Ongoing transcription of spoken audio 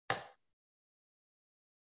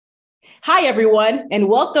Hi, everyone, and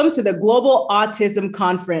welcome to the Global Autism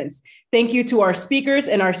Conference. Thank you to our speakers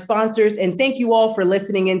and our sponsors, and thank you all for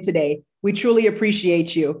listening in today. We truly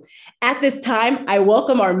appreciate you. At this time, I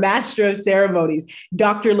welcome our Master of Ceremonies,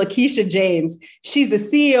 Dr. Lakeisha James. She's the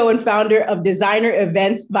CEO and founder of Designer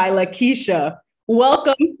Events by Lakeisha.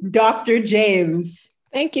 Welcome, Dr. James.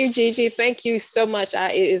 Thank you, Gigi. Thank you so much.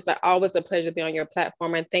 It is always a pleasure to be on your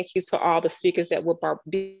platform. And thank you to all the speakers that will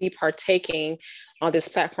be partaking on this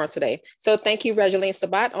platform today. So thank you, Regeline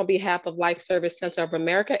Sabat, on behalf of Life Service Center of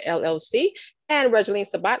America, LLC. And Regeline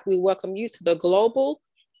Sabat, we welcome you to the Global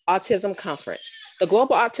Autism Conference. The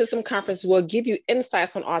Global Autism Conference will give you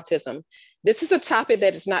insights on autism. This is a topic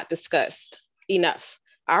that is not discussed enough.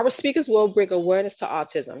 Our speakers will bring awareness to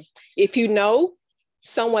autism. If you know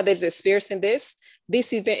someone that is experiencing this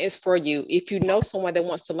event is for you. If you know someone that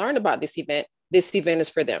wants to learn about this event is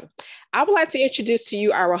for them. I would like to introduce to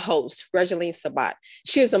you our host, Regeline Sabat.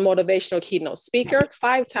 She is a motivational keynote speaker,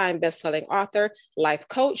 5-time best-selling author, life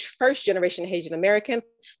coach, first-generation Haitian American,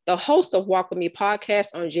 the host of Walk With Me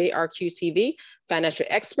podcast on JRQ TV, financial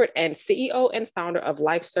expert, and CEO and founder of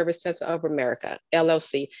Life Service Center of America,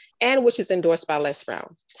 LLC, and which is endorsed by Les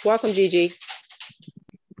Brown. Welcome, Gigi.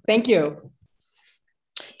 Thank you.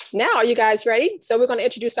 Now, are you guys ready? So we're going to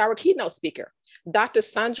introduce our keynote speaker, Dr.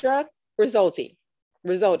 Sandra Rizzotti.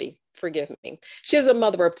 Forgive me. She is a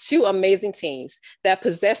mother of 2 amazing teens that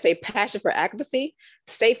possess a passion for advocacy,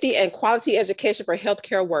 safety, and quality education for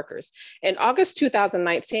healthcare workers. In August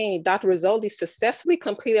 2019, Dr. Rizzotti successfully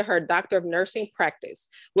completed her Doctor of Nursing practice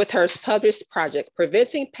with her published project,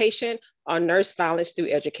 Preventing Patient or Nurse Violence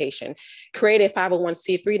Through Education, created a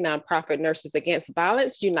 501c3 nonprofit Nurses Against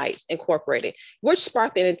Violence Unites Incorporated, which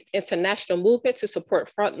sparked an international movement to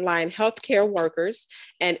support frontline healthcare workers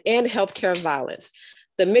and end healthcare violence.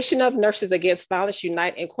 The mission of Nurses Against Violence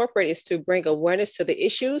Unite Incorporated is to bring awareness to the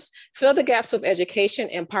issues, fill the gaps of education,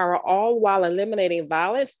 empower all while eliminating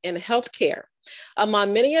violence in healthcare.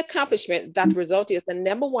 Among many accomplishments, Dr. Rizzotti is the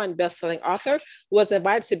 #1 best-selling author, was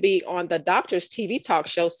invited to be on the Doctor's TV talk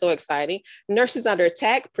show, so exciting, Nurses Under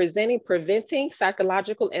Attack, preventing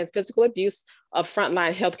psychological and physical abuse of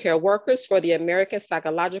frontline healthcare workers for the American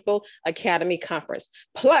Psychological Academy Conference,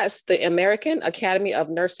 plus the American Academy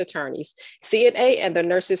of Nurse Attorneys, CNA, and the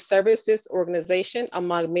Nurses Services Organization,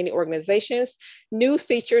 among many organizations, new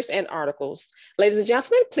features and articles. Ladies and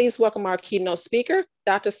gentlemen, please welcome our keynote speaker,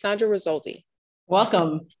 Dr. Sandra Rizzotti.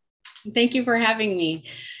 Welcome. Thank you for having me.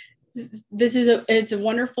 It's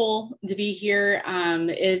wonderful to be here.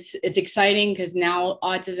 It's exciting because now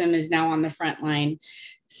autism is now on the front line.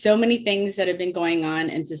 So many things that have been going on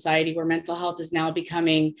in society where mental health is now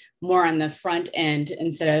becoming more on the front end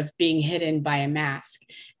instead of being hidden by a mask.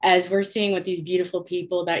 As we're seeing with these beautiful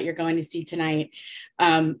people that you're going to see tonight,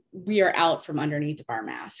 we are out from underneath of our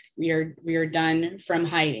mask. We are done from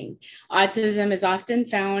hiding. Autism is often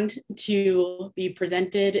found to be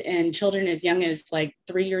presented in children as young as like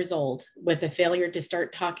 3 years old with a failure to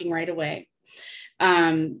start talking right away.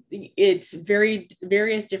 It's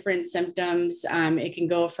various different symptoms. It can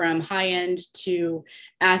go from high end to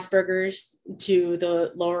Asperger's to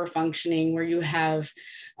the lower functioning where you have,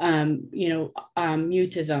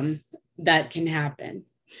 mutism that can happen.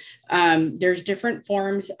 There's different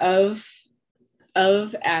forms of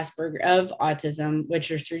autism,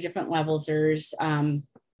 which are 3 different levels.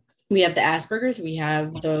 We have the Asperger's, we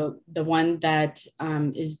have the one that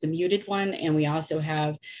is the muted one, and we also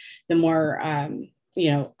have the more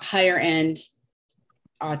higher end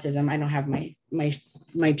autism. I don't have my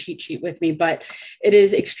cheat sheet with me, but it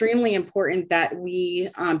is extremely important that we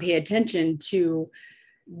pay attention to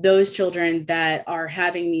those children that are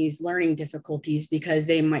having these learning difficulties because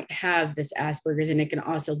they might have this Asperger's, and it can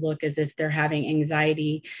also look as if they're having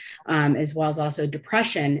anxiety as well as also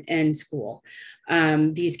depression in school.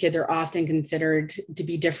 These kids are often considered to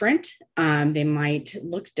be different. They might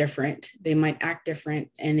look different, they might act different,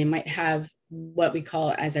 and they might have what we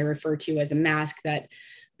call, as I refer to, as a mask that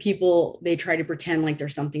they try to pretend like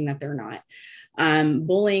there's something that they're not.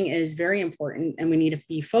 Bullying is very important, and we need to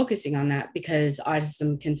be focusing on that because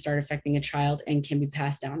autism can start affecting a child and can be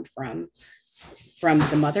passed down from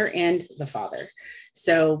the mother and the father.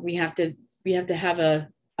 So we have to have a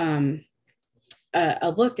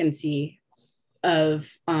look and see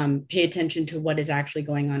pay attention to what is actually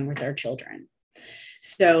going on with our children.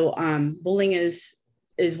 So bullying is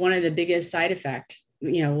one of the biggest side effects.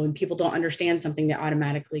 When people don't understand something, they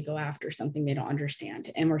automatically go after something they don't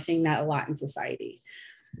understand. And we're seeing that a lot in society.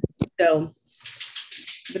 So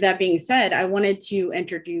with that being said, I wanted to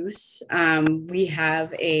introduce, we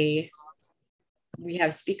have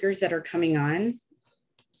speakers that are coming on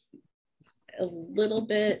a little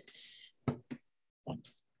bit.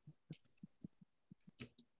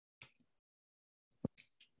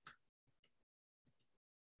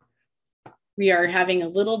 We are having a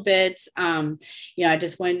little bit, I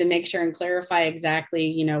just wanted to make sure and clarify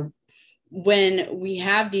exactly, when we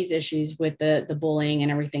have these issues with the bullying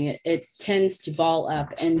and everything, it tends to ball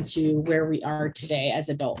up into where we are today as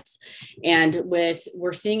adults. And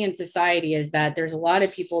we're seeing in society is that there's a lot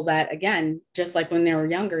of people that, again, just like when they were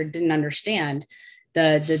younger, didn't understand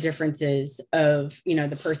the differences of,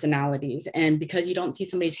 the personalities. And because you don't see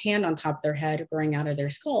somebody's hand on top of their head growing out of their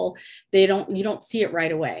skull, you don't see it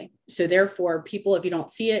right away. So therefore, people, if you don't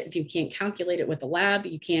see it, if you can't calculate it with a lab,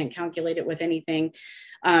 you can't calculate it with anything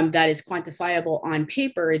that is quantifiable on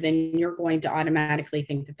paper, then you're going to automatically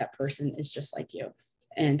think that that person is just like you.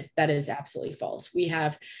 And that is absolutely false. We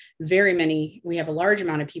have a large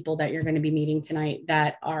amount of people that you're going to be meeting tonight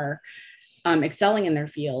that are excelling in their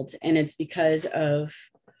fields. And it's because of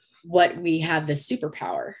what we have, the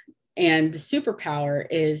superpower. And the superpower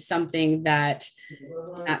is something that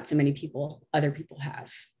not so many other people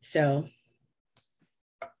have. So,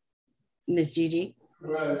 Ms. Gigi.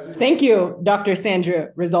 Thank you, Dr.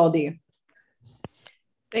 Sandra Rizaldi.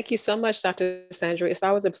 Thank you so much, Dr. Sandra. It's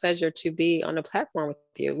always a pleasure to be on a platform with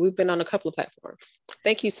you. We've been on a couple of platforms.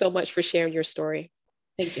 Thank you so much for sharing your story.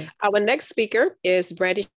 Thank you. Our next speaker is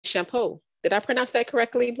Brandy Champeau. Did I pronounce that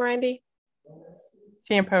correctly, Brandy?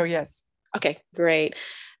 Champeau, yes. Okay, great.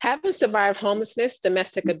 Having survived homelessness,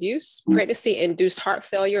 domestic abuse, pregnancy-induced heart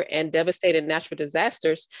failure, and devastating natural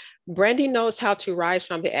disasters, Brandy knows how to rise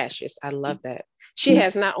from the ashes. I love that. She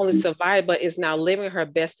has not only survived, but is now living her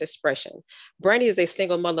best expression. Brandy is a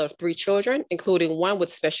single mother of 3 children, including one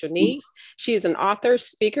with special needs. She is an author,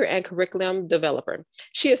 speaker, and curriculum developer.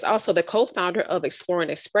 She is also the co-founder of Exploring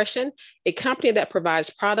Expression, a company that provides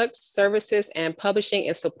products, services, and publishing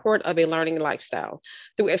in support of a learning lifestyle.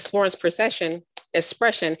 Through Exploring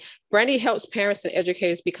Expression, Brandy helps parents and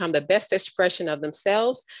educators become the best expression of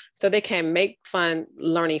themselves so they can make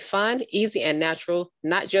learning fun, easy, and natural,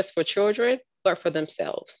 not just for children, but for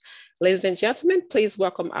themselves. Ladies and gentlemen, please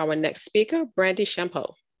welcome our next speaker, Brandy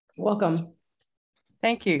Champeau. Welcome.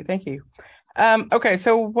 Thank you. Okay,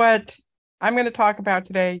 so what I'm going to talk about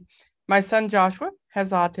today, my son Joshua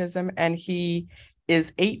has autism and he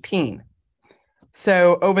is 18.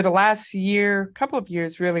 So over the last couple of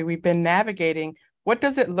years, really, we've been navigating what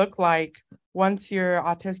does it look like once your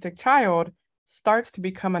autistic child starts to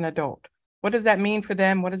become an adult? What does that mean for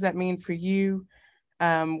them? What does that mean for you?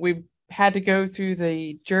 We've had to go through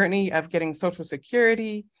the journey of getting Social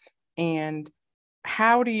Security, and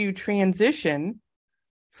how do you transition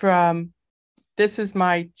from this is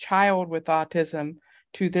my child with autism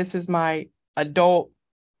to this is my adult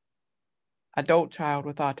child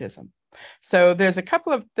with autism. So there's a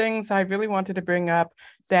couple of things I really wanted to bring up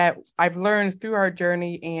that I've learned through our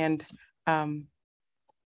journey and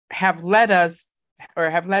have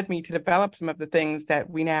led me to develop some of the things that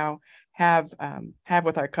we now have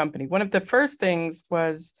with our company. One of the first things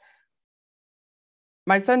was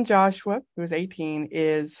my son Joshua, who is 18,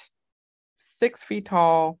 is 6 feet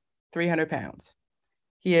tall, 300 pounds.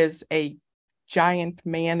 He is a giant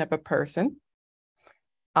man of a person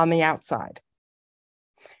on the outside.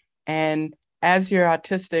 And as your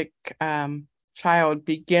autistic child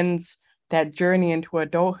begins that journey into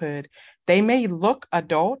adulthood, they may look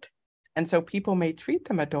adult, and so people may treat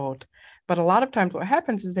them adult. But a lot of times what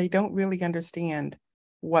happens is they don't really understand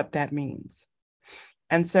what that means.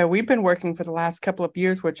 And so we've been working for the last couple of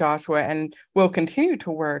years with Joshua, and we'll continue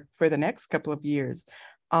to work for the next couple of years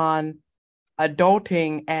on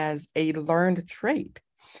adulting as a learned trait.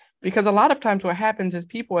 Because a lot of times what happens is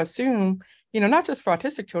people assume, not just for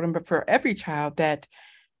autistic children, but for every child, that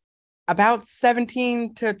about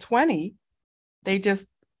 17 to 20, they just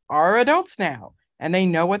are adults now. And they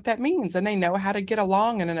know what that means, and they know how to get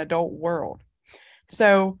along in an adult world.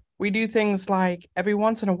 So we do things like every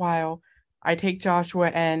once in a while, I take Joshua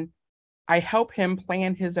and I help him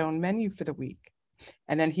plan his own menu for the week.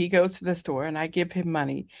 And then he goes to the store and I give him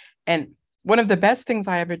money. And one of the best things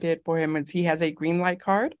I ever did for him is he has a green light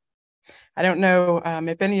card. I don't know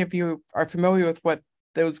if any of you are familiar with what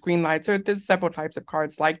those green lights are. There's several types of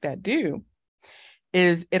cards like that do.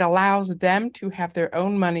 Is it allows them to have their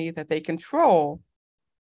own money that they control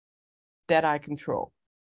that I control.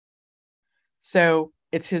 So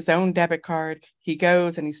it's his own debit card. He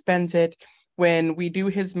goes and he spends it. When we do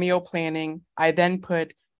his meal planning, I then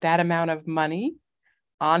put that amount of money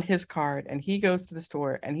on his card and he goes to the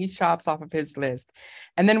store and he shops off of his list.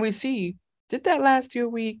 And then we see, did that last you a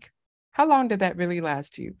week? How long did that really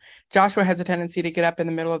last you? Joshua has a tendency to get up in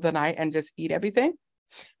the middle of the night and just eat everything.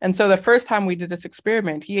 And so the first time we did this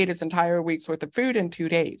experiment, he ate his entire week's worth of food in 2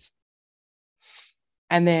 days.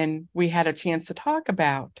 And then we had a chance to talk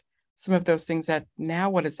about some of those things that now,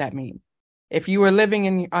 what does that mean? If you were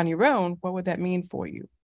living on your own, what would that mean for you?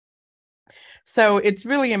 So it's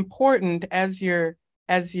really important as your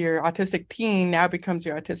autistic teen now becomes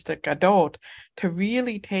your autistic adult to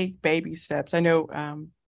really take baby steps. I know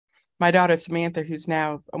my daughter Samantha, who's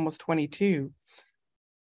now almost 22,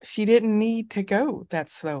 she didn't need to go that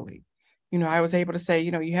slowly. I was able to say,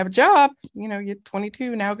 you have a job, you're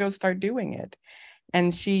 22, now go start doing it.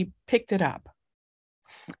 And she picked it up.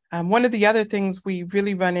 One of the other things we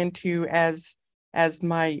really run into as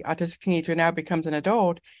my autistic teenager now becomes an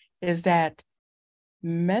adult is that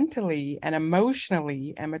mentally and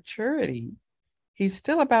emotionally and maturity, he's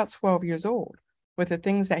still about 12 years old with the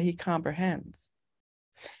things that he comprehends.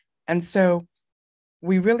 And so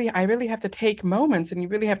I really have to take moments, and you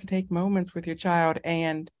really have to take moments with your child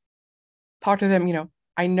and talk to them.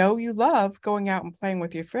 I know you love going out and playing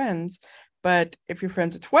with your friends, but if your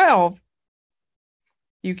friends are 12,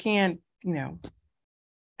 you can't,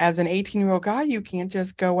 as an 18-year-old guy, you can't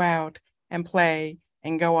just go out and play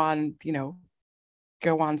and go on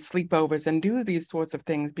sleepovers and do these sorts of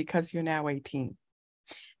things because you're now 18.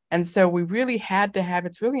 And so we really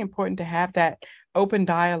it's really important to have that open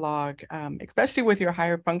dialogue, especially with your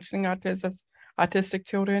higher functioning autistic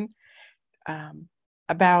children,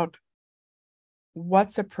 about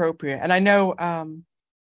what's appropriate. And I know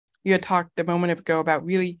you had talked a moment ago about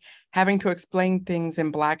really having to explain things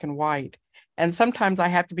in black and white. And sometimes I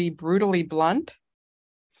have to be brutally blunt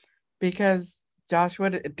because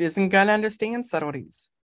Joshua isn't going to understand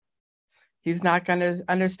subtleties. He's not going to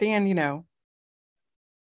understand,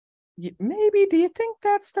 maybe, do you think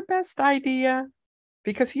that's the best idea?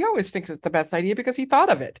 Because he always thinks it's the best idea because he thought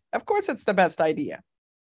of it. Of course, it's the best idea.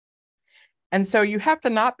 And so you have to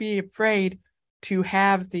not be afraid to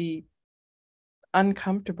have the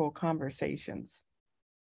uncomfortable conversations.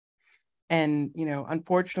 And,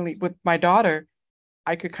 unfortunately, with my daughter,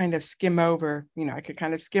 I could kind of skim over,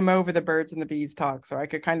 the birds and the bees talks, or I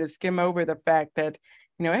could kind of skim over the fact that,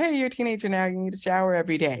 hey, you're a teenager now, you need to shower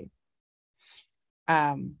every day.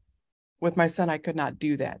 With my son, I could not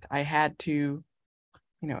do that. I had to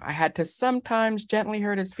sometimes gently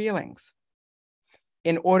hurt his feelings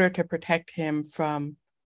in order to protect him from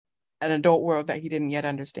an adult world that he didn't yet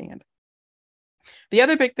understand. The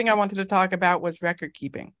other big thing I wanted to talk about was record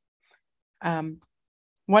keeping.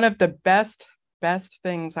 One of the best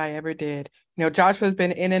things I ever did, Joshua's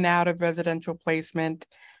been in and out of residential placement.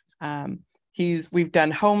 We've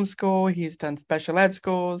done homeschool, he's done special ed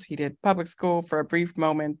schools, he did public school for a brief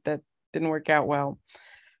moment that didn't work out well.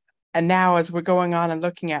 And now as we're going on and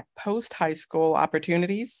looking at post-high school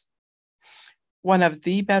opportunities, one of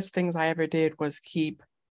the best things I ever did was keep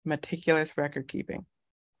meticulous record keeping.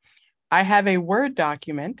 I have a Word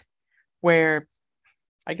document where,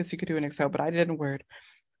 I guess you could do an Excel, but I did in Word,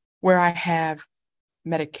 where I have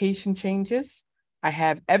medication changes. I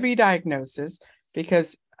have every diagnosis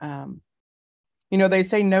because, they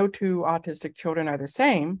say no two autistic children are the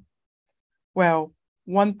same. Well,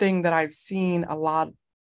 one thing that I've seen a lot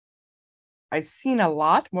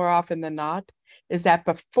more often than not, is that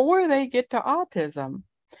before they get to autism,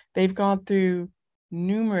 they've gone through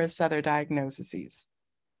numerous other diagnoses.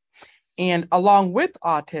 And along with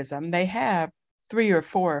autism, they have 3 or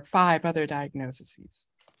 4 or 5 other diagnoses.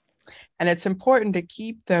 And it's important to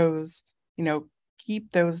keep those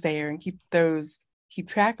there and keep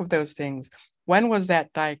track of those things. When was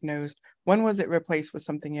that diagnosed? When was it replaced with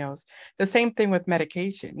something else? The same thing with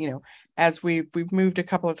medication, as we've moved a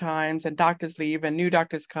couple of times and doctors leave and new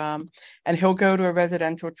doctors come, and he'll go to a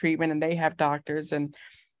residential treatment and they have doctors. And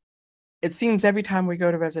it seems every time we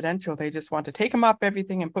go to residential, they just want to take them off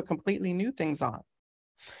everything and put completely new things on.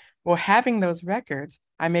 Well, having those records,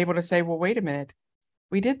 I'm able to say, well, wait a minute,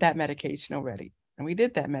 we did that medication already, and we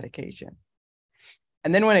did that medication.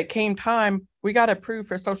 And then when it came time, we got approved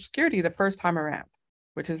for Social Security the first time around,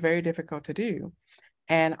 which is very difficult to do.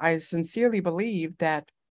 And I sincerely believe that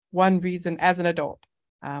one reason, as an adult,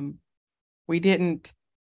 you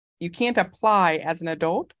can't apply as an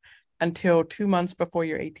adult until 2 months before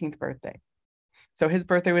your 18th birthday. So his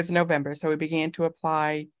birthday was in November. So we began to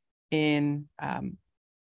apply his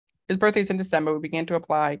birthday's in December. We began to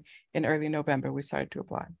apply in early November. We started to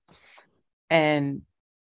apply. And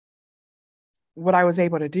what I was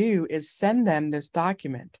able to do is send them this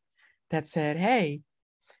document that said, hey,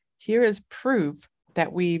 here is proof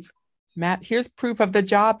that here's proof of the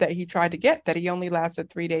job that he tried to get that he only lasted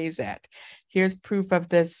 3 days at. Here's proof of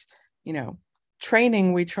this,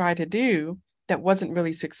 training we tried to do that wasn't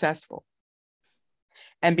really successful.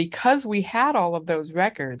 And because we had all of those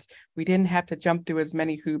records, we didn't have to jump through as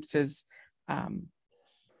many hoops as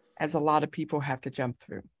a lot of people have to jump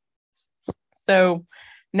through. So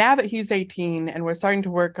now that he's 18 and we're starting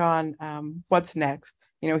to work on what's next,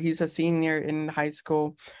 he's a senior in high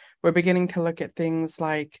school, we're beginning to look at things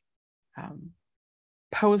like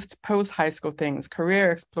post high school things,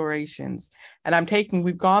 career explorations. And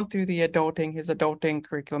we've gone through his adulting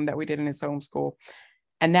curriculum that we did in his homeschool.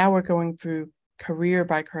 And now we're going through career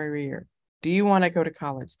by career. Do you want to go to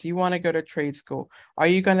college? Do you want to go to trade school? Are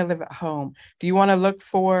you going to live at home? Do you want to look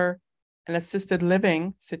for an assisted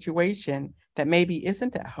living situation that maybe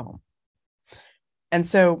isn't at home? And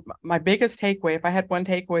so my biggest takeaway, if I had one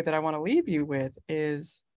takeaway that I want to leave you with,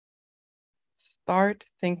 is start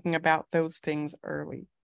thinking about those things early.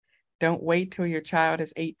 Don't wait till your child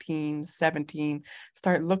is 18, 17.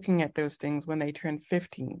 Start looking at those things when they turn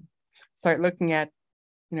 15. Start looking at,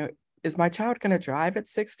 is my child going to drive at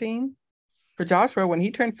 16? For Joshua, when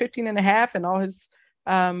he turned 15 and a half and all his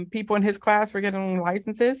people in his class were getting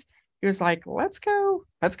licenses, he was like, let's go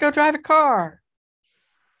drive a car.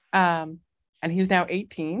 And he's now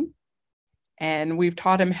 18, and we've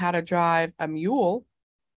taught him how to drive a mule.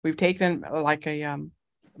 We've taken him like a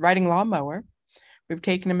riding lawnmower. We've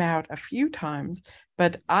taken him out a few times,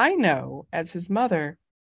 but I know as his mother,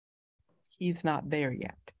 he's not there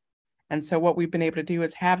yet. And so what we've been able to do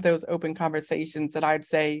is have those open conversations that I'd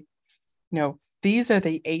say, these are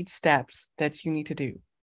the 8 steps that you need to do.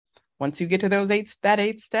 Once you get to that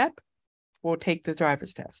eighth step, we'll take the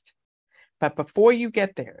driver's test. But before you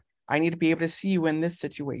get there, I need to be able to see you in this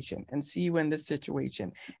situation and see you in this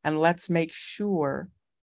situation. And let's make sure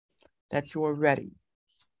that you're ready.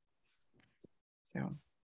 So,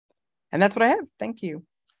 and that's what I have. Thank you.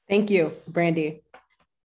 Thank you, Brandy.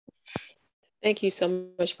 Thank you so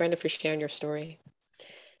much, Brenda, for sharing your story.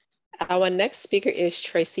 Our next speaker is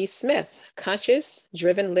Tracy Smith, conscious,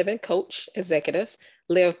 driven living coach, executive,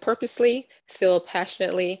 live purposely, feel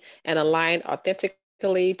passionately, and align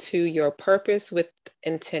authentically to your purpose with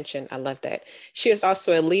intention. I love that. She is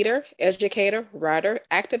also a leader, educator, writer,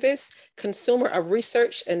 activist, consumer of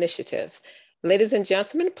research initiative. Ladies and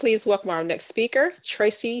gentlemen, please welcome our next speaker,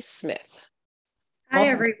 Tracy Smith. Hi,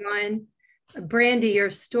 everyone. Brandy, your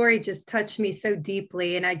story just touched me so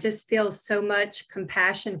deeply, and I just feel so much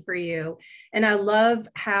compassion for you. And I love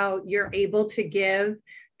how you're able to give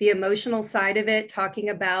the emotional side of it, talking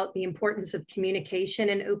about the importance of communication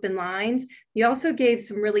and open lines. You also gave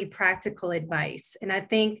some really practical advice, and I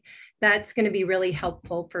think that's going to be really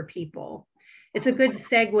helpful for people. It's a good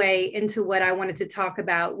segue into what I wanted to talk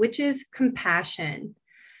about, which is compassion.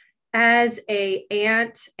 As an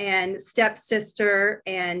aunt and stepsister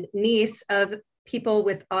and niece of people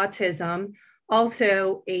with autism,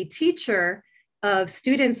 also a teacher of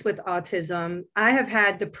students with autism, I have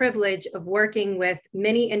had the privilege of working with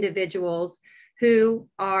many individuals who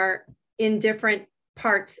are in different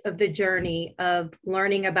parts of the journey of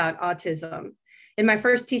learning about autism. In my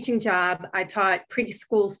first teaching job, I taught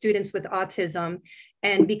preschool students with autism,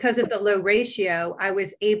 and because of the low ratio, I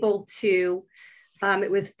was able to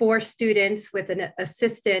it was 4 students with an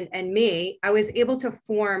assistant and me. I was able to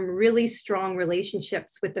form really strong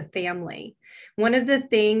relationships with the family. One of the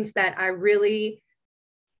things that I really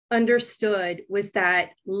understood was that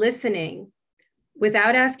listening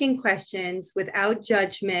without asking questions, without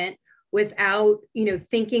judgment, without,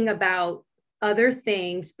 thinking about other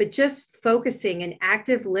things, but just focusing and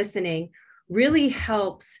active listening really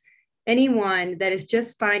helps anyone that is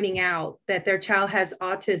just finding out that their child has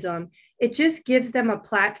autism. It just gives them a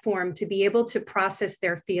platform to be able to process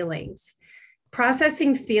their feelings.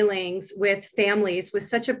 Processing feelings with families was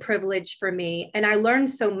such a privilege for me. And I learned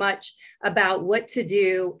so much about what to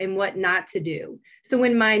do and what not to do. So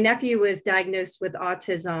when my nephew was diagnosed with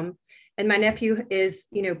autism, and my nephew is,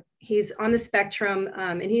 he's on the spectrum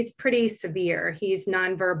and he's pretty severe. He's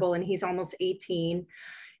nonverbal and he's almost 18.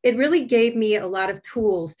 It really gave me a lot of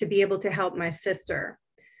tools to be able to help my sister.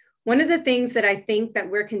 One of the things that I think that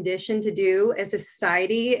we're conditioned to do as a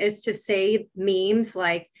society is to say memes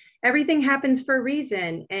like, everything happens for a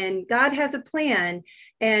reason, and God has a plan,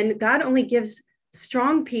 and God only gives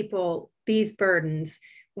strong people these burdens.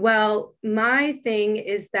 Well, my thing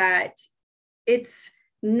is that it's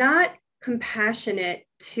not compassionate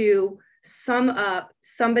to sum up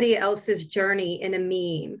somebody else's journey in a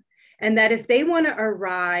meme. And that if they want to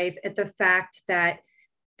arrive at the fact that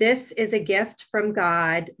this is a gift from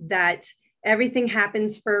God, that everything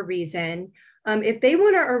happens for a reason, if they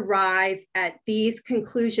want to arrive at these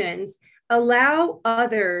conclusions, allow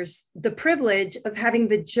others the privilege of having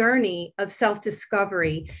the journey of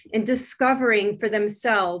self-discovery and discovering for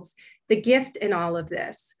themselves the gift in all of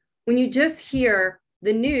this. When you just hear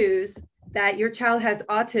the news that your child has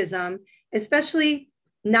autism, especially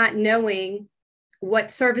not knowing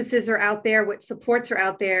what services are out there, what supports are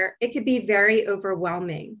out there, it could be very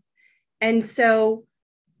overwhelming. And so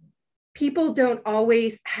people don't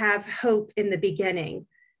always have hope in the beginning.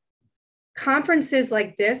 Conferences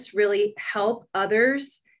like this really help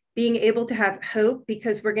others being able to have hope,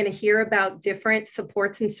 because we're going to hear about different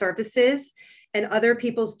supports and services and other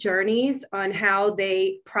people's journeys on how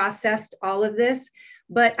they processed all of this.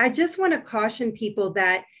 But I just want to caution people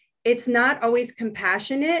that it's not always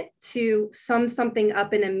compassionate to sum something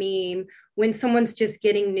up in a meme when someone's just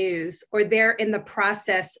getting news or they're in the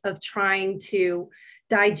process of trying to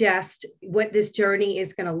digest what this journey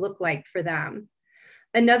is going to look like for them.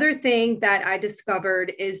 Another thing that I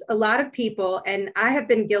discovered is a lot of people, and I have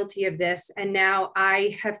been guilty of this, and now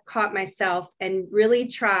I have caught myself and really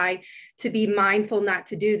try to be mindful not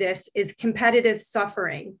to do this, is competitive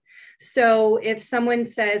suffering. So if someone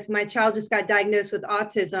says, my child just got diagnosed with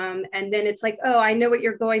autism, and then it's like, oh, I know what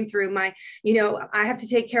you're going through. I have to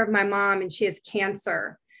take care of my mom and she has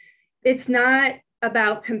cancer. It's not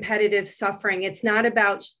about competitive suffering. It's not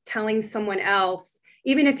about telling someone else,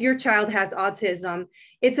 even if your child has autism,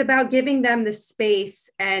 it's about giving them the space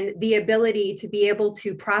and the ability to be able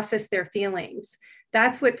to process their feelings.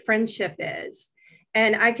 That's what friendship is.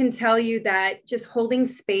 And I can tell you that just holding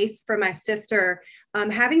space for my sister,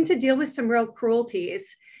 having to deal with some real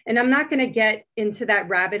cruelties, and I'm not going to get into that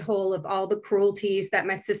rabbit hole of all the cruelties that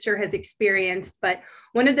my sister has experienced. But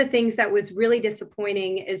one of the things that was really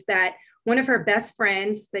disappointing is that one of her best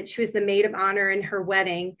friends, that she was the maid of honor in her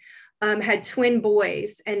wedding, had twin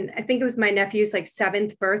boys. And I think it was my nephew's like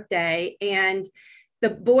 7th birthday. And the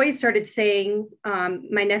boys started saying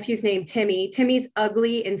my nephew's name, Timmy. Timmy's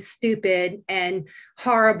ugly and stupid and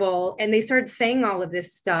horrible. And they started saying all of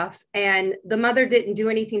this stuff. And the mother didn't do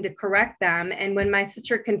anything to correct them. And when my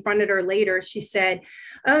sister confronted her later, she said,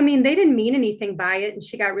 oh, I mean, they didn't mean anything by it. And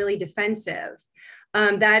she got really defensive.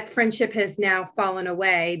 That friendship has now fallen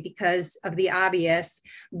away because of the obvious.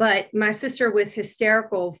 But my sister was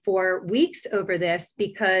hysterical for weeks over this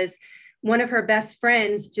because one of her best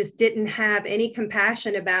friends just didn't have any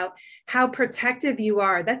compassion about how protective you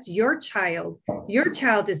are. That's your child. Your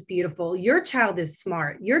child is beautiful. Your child is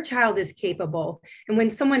smart. Your child is capable. And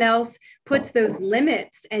when someone else puts those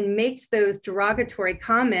limits and makes those derogatory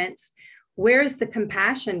comments, where's the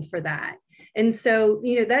compassion for that? And so,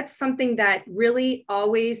 that's something that really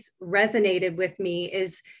always resonated with me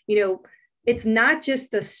is, it's not just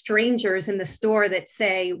the strangers in the store that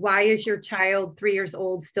say, why is your child 3 years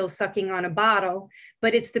old still sucking on a bottle?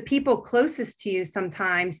 But it's the people closest to you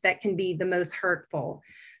sometimes that can be the most hurtful.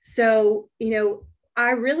 So, I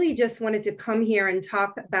really just wanted to come here and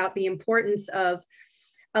talk about the importance of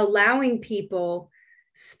allowing people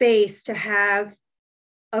space to have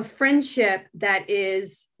a friendship that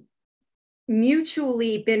is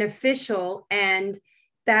mutually beneficial and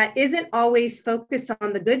that isn't always focused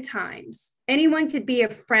on the good times. Anyone could be a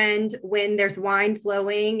friend when there's wine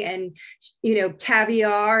flowing and,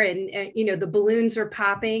 caviar and, the balloons are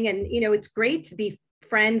popping. And, it's great to be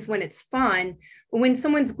friends when it's fun. But when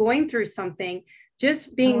someone's going through something,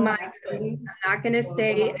 just being mindful. I'm not going to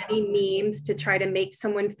say any memes to try to make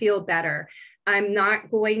someone feel better. I'm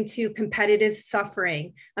not going to competitive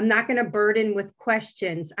suffering. I'm not going to burden with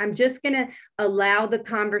questions. I'm just going to allow the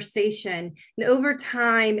conversation. And over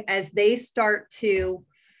time, as they start to,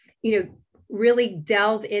 really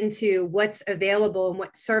delve into what's available and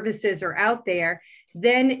what services are out there,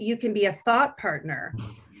 then you can be a thought partner.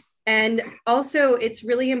 And also, it's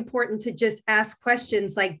really important to just ask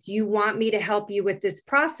questions like, do you want me to help you with this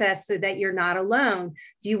process so that you're not alone?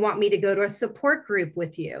 Do you want me to go to a support group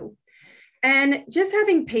with you? And just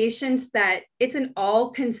having patience that it's an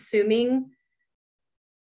all-consuming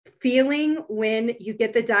feeling when you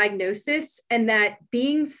get the diagnosis, and that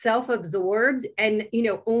being self-absorbed and,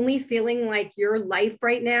 only feeling like your life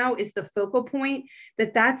right now is the focal point,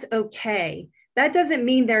 that's okay. That doesn't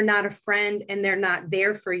mean they're not a friend and they're not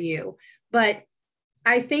there for you. But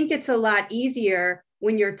I think it's a lot easier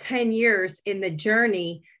when you're 10 years in the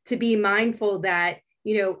journey to be mindful that,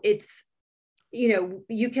 it's,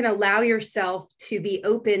 you can allow yourself to be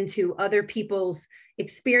open to other people's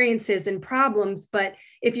experiences and problems. But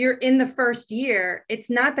if you're in the first year, it's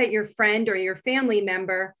not that your friend or your family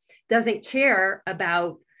member doesn't care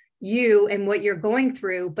about you and what you're going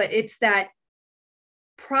through, but it's that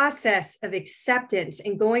process of acceptance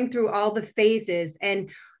and going through all the phases and,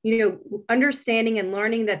 understanding and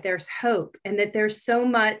learning that there's hope and that there's so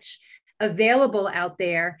much available out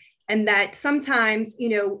there. And that sometimes,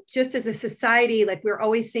 just as a society, like we're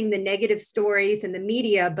always seeing the negative stories in the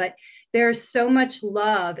media, but there's so much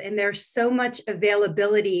love and there's so much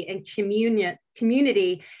availability and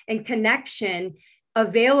community and connection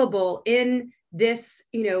available in this,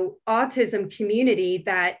 autism community,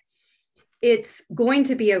 that it's going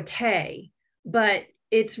to be okay. But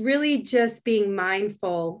it's really just being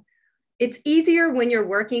mindful. It's easier when you're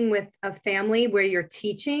working with a family where you're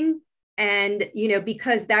teaching, and,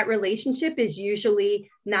 because that relationship is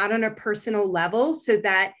usually not on a personal level, so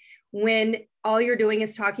that when all you're doing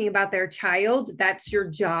is talking about their child, that's your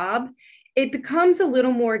job. It becomes a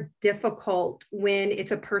little more difficult when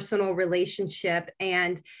it's a personal relationship,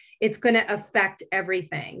 and it's going to affect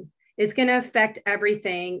everything. It's going to affect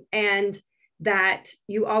everything. And that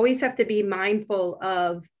you always have to be mindful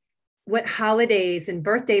of what holidays and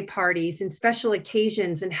birthday parties and special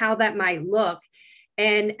occasions and how that might look,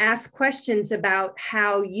 and ask questions about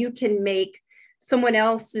how you can make someone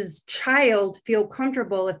else's child feel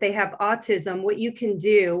comfortable if they have autism, what you can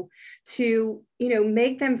do to,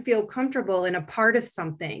 make them feel comfortable and a part of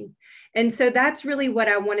something. And so that's really what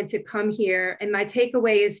I wanted to come here. And my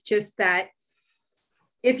takeaway is just that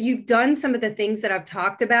if you've done some of the things that I've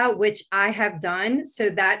talked about, which I have done, so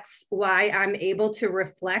that's why I'm able to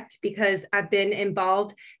reflect, because I've been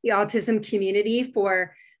involved in the autism community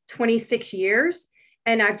for 26 years.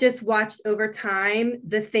 And I've just watched over time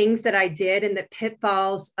the things that I did and the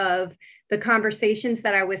pitfalls of the conversations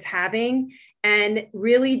that I was having, and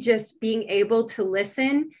really just being able to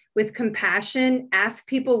listen with compassion, ask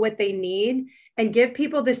people what they need, and give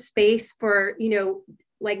people the space for,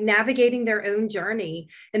 like navigating their own journey.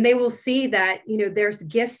 And they will see that, there's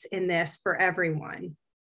gifts in this for everyone.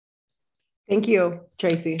 Thank you,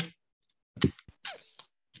 Tracy.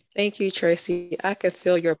 Thank you, Tracy. I could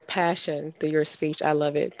feel your passion through your speech. I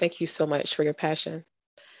love it. Thank you so much for your passion.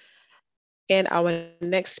 And our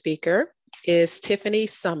next speaker is Tiffany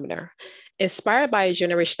Sumner. Inspired by a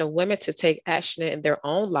generation of women to take action in their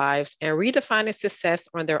own lives and redefining success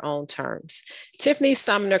on their own terms, Tiffany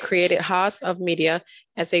Sumner created Haus of Media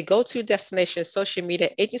as a go-to destination social media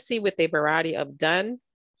agency with a variety of done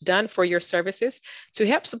for your services to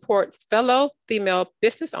help support fellow female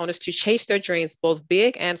business owners to chase their dreams, both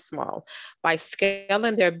big and small, by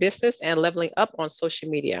scaling their business and leveling up on social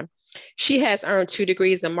media. She has earned 2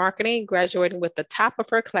 degrees in marketing, graduating with the top of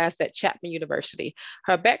her class at Chapman University.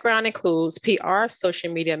 Her background includes PR,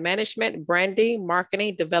 social media management, branding,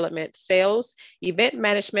 marketing, development, sales, event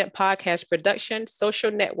management, podcast production, social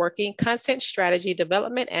networking, content strategy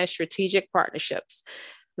development, and strategic partnerships.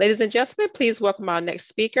 Ladies and gentlemen, please welcome our next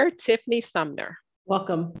speaker, Tiffany Sumner.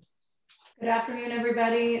 Welcome. Good afternoon,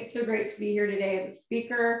 everybody. It's so great to be here today as a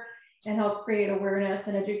speaker and help create awareness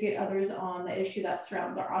and educate others on the issue that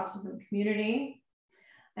surrounds our autism community.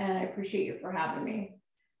 And I appreciate you for having me.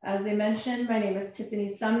 As I mentioned, my name is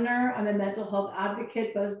Tiffany Sumner. I'm a mental health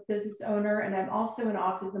advocate, business owner, and I'm also an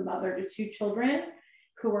autism mother to 2 children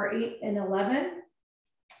who are 8 and 11.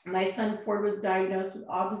 My son Ford was diagnosed with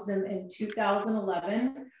autism in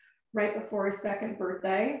 2011, right before his 2nd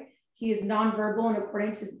birthday. He is nonverbal, and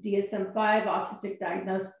according to the DSM-5 autistic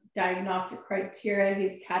diagnostic criteria, he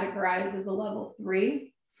is categorized as a level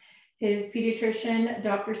 3. His pediatrician,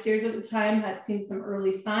 Dr. Sears at the time, had seen some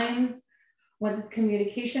early signs. Once his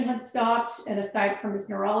communication had stopped, and aside from his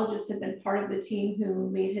neurologist, had been part of the team who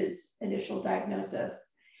made his initial diagnosis.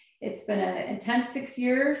 It's been an intense 6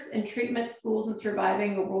 years in treatment, schools, and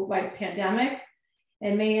surviving a worldwide pandemic.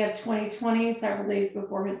 In May of 2020, several days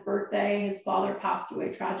before his birthday, his father passed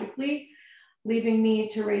away tragically, leaving me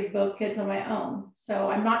to raise both kids on my own.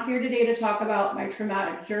 So I'm not here today to talk about my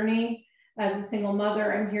traumatic journey as a single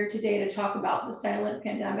mother. I'm here today to talk about the silent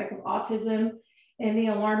pandemic of autism and the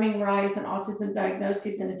alarming rise in autism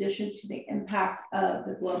diagnoses, in addition to the impact of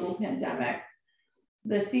the global pandemic.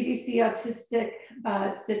 The CDC autistic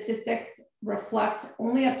statistics reflect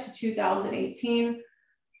only up to 2018,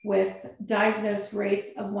 with diagnosed rates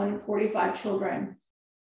of 1 in 45 children.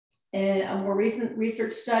 In a more recent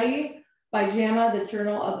research study by JAMA, the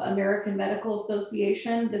Journal of American Medical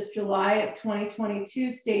Association, this July of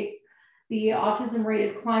 2022 states the autism rate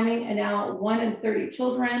is climbing, and now 1 in 30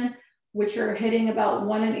 children, which are hitting about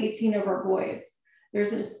 1 in 18 of our boys.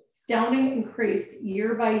 There's an astounding increase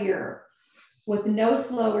year by year, with no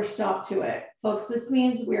slow or stop to it. Folks, this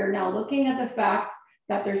means we are now looking at the fact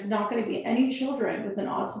that there's not going to be any children with an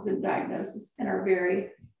autism diagnosis in our very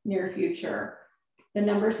near future. The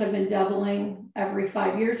numbers have been doubling every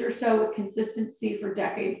 5 years or so with consistency for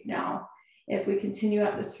decades now. If we continue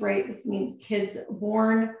at this rate, this means kids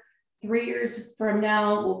born 3 years from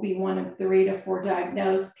now will be 1 in 3 to 4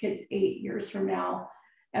 diagnosed. Kids 8 years from now,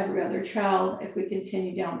 every other child if we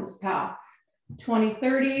continue down this path.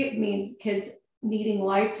 2030 means kids needing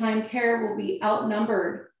lifetime care will be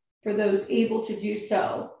outnumbered for those able to do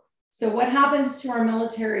so. So what happens to our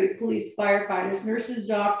military, police, firefighters, nurses,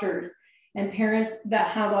 doctors, and parents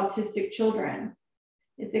that have autistic children?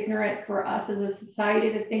 It's ignorant for us as a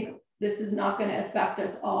society to think this is not going to affect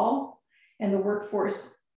us all, and the workforce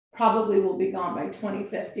probably will be gone by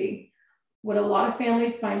 2050. What a lot of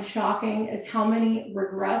families find shocking is how many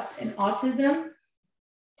regress in autism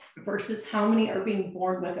versus how many are being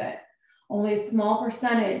born with it. Only a small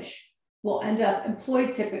percentage will end up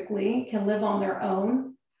employed typically, can live on their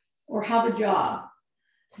own, or have a job.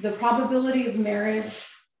 The probability of marriage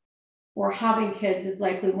or having kids is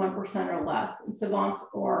likely 1% or less, and savants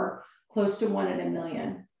or close to 1 in a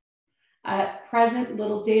million. At present,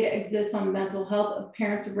 little data exists on mental health of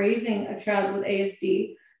parents raising a child with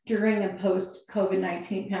ASD during and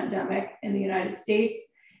post-COVID-19 pandemic in the United States,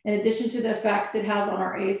 in addition to the effects it has on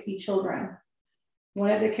our ASD children. One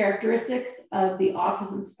of the characteristics of the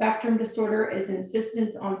autism spectrum disorder is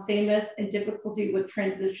insistence on sameness and difficulty with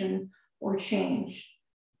transition or change.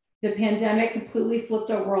 The pandemic completely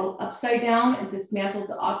flipped our world upside down and dismantled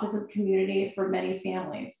the autism community for many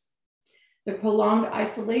families. The prolonged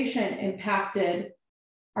isolation impacted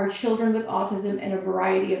our children with autism in a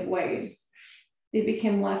variety of ways. They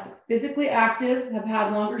became less physically active, have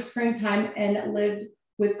had longer screen time, and lived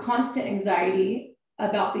with constant anxiety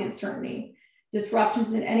about the uncertainty.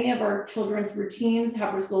 Disruptions in any of our children's routines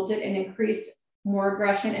have resulted in increased more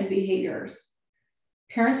aggression and behaviors.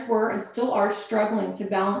 Parents were and still are struggling to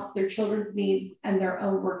balance their children's needs and their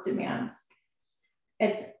own work demands.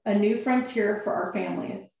 It's a new frontier for our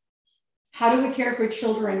families. How do we care for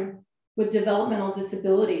children with developmental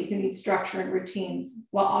disability who need structure and routines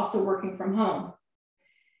while also working from home?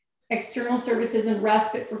 External services and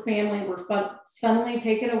respite for family were suddenly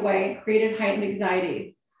taken away and created heightened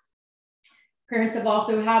anxiety. Parents have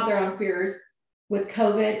also had their own fears with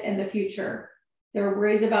COVID and the future. There were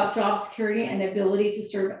worries about job security and ability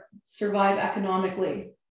to survive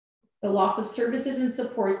economically. The loss of services and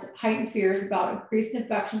supports heightened fears about increased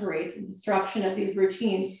infection rates and disruption of these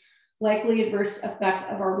routines, likely adverse effect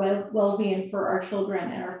of our well-being for our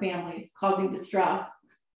children and our families, causing distress.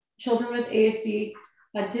 Children with ASD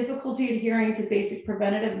had difficulty adhering to basic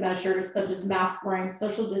preventative measures such as mask wearing,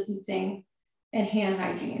 social distancing, and hand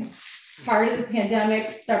hygiene. Prior to the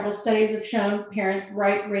pandemic, several studies have shown parents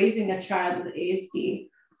raising a child with ASD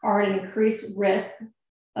are at an increased risk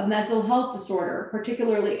of mental health disorder,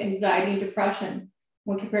 particularly anxiety and depression,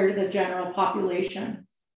 when compared to the general population.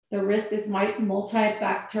 The risk is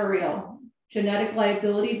multifactorial: genetic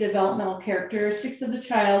liability, developmental characteristics of the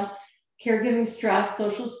child, caregiving stress,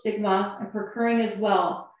 social stigma, and procuring as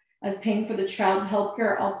well as paying for the child's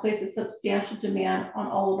healthcare all place a substantial demand on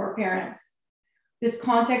all of our parents. This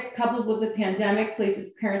context, coupled with the pandemic,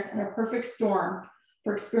 places parents in a perfect storm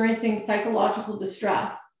for experiencing psychological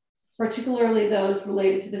distress, particularly those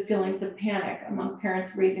related to the feelings of panic among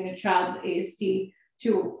parents raising a child with ASD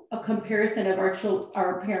to a comparison of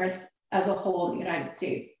our parents as a whole in the United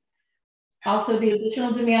States. Also, the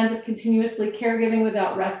additional demands of continuously caregiving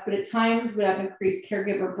without respite at times would have increased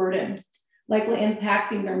caregiver burden, likely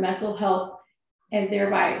impacting their mental health and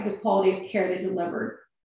thereby the quality of care they delivered.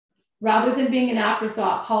 Rather than being an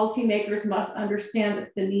afterthought, policymakers must understand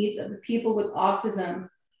that the needs of the people with autism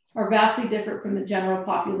are vastly different from the general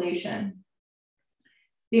population.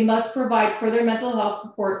 They must provide further mental health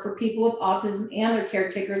support for people with autism and their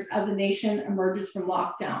caretakers as the nation emerges from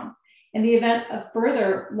lockdown. In the event of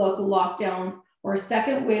further local lockdowns or a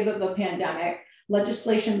second wave of the pandemic,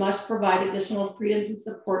 legislation must provide additional freedoms and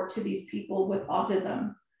support to these people with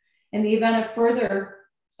autism. In the event of further,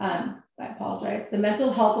 the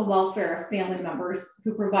mental health and welfare of family members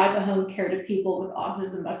who provide the home care to people with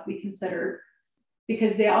autism must be considered,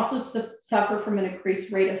 because they also suffer from an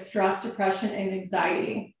increased rate of stress, depression, and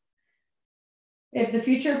anxiety. If the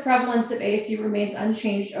future prevalence of ASD remains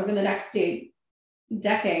unchanged over the next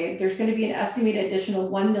decade, there's going to be an estimated additional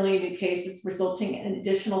 1 million new cases, resulting in an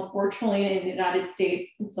additional $4 trillion in the United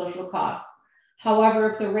States in social costs. However,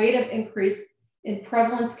 if the rate of increase in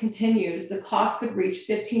prevalence continues, the cost could reach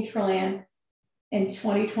 15 trillion in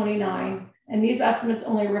 2029. And these estimates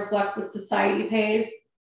only reflect what society pays,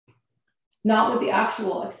 not what the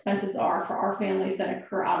actual expenses are for our families that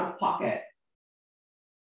incur out of pocket.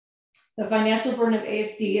 The financial burden of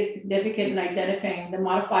ASD is significant in identifying the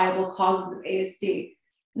modifiable causes of ASD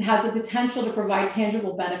and has the potential to provide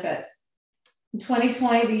tangible benefits. In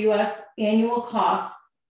 2020, the US annual cost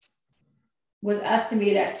was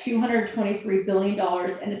estimated at $223 billion,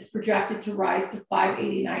 and it's projected to rise to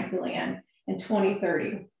 $589 billion in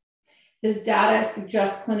 2030. This data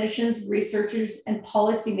suggests clinicians, researchers, and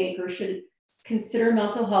policymakers should consider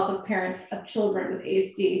mental health of parents of children with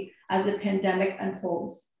ASD as the pandemic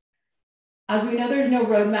unfolds. As we know, there's no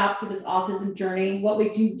roadmap to this autism journey. What we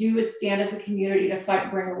can do is stand as a community to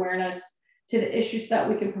fight, bring awareness to the issues so that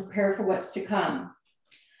we can prepare for what's to come.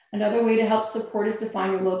 Another way to help support is to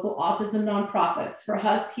find your local autism nonprofits. For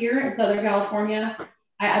us here in Southern California,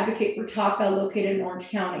 I advocate for TACA, located in Orange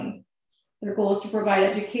County. Their goal is to provide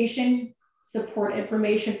education, support,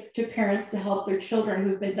 information to parents to help their children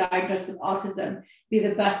who've been diagnosed with autism be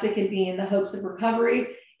the best they can be in the hopes of recovery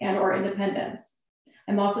and or independence.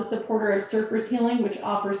 I'm also a supporter of Surfers Healing, which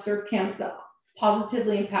offers surf camps that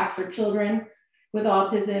positively impacts our children with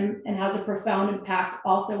autism and has a profound impact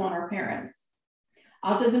also on our parents.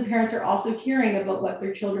 Autism parents are also hearing about what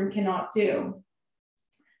their children cannot do.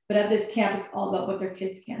 But at this camp, it's all about what their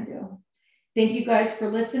kids can do. Thank you guys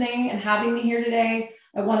for listening and having me here today.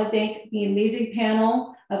 I want to thank the amazing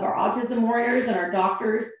panel of our autism warriors and our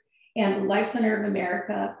doctors and the Life Center of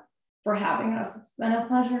America for having us. It's been a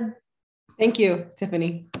pleasure. Thank you,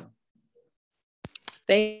 Tiffany.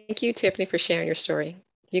 Thank you, Tiffany, for sharing your story.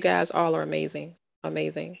 You guys all are amazing,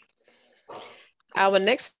 amazing. Our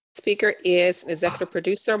next speaker is executive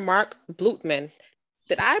producer, Mark Blutman.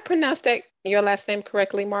 Did I pronounce that your last name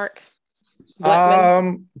correctly, Mark?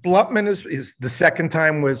 Blutman is the second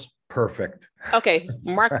time was perfect. Okay,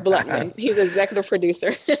 Mark Blutman. He's executive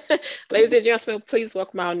producer. Ladies and gentlemen, please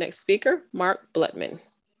welcome our next speaker, Mark Blutman.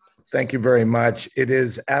 Thank you very much. It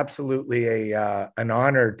is absolutely an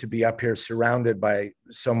honor to be up here surrounded by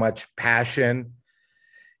so much passion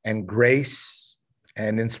and grace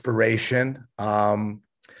and inspiration.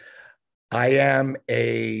 I am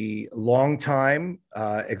a longtime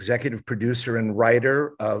executive producer and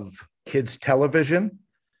writer of kids television.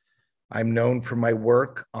 I'm known for my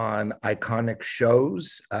work on iconic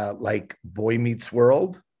shows like Boy Meets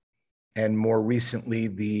World, and more recently,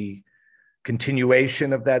 the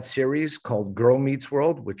continuation of that series called Girl Meets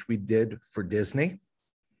World, which we did for Disney.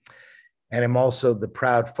 And I'm also the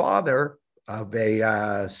proud father of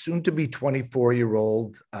a soon-to-be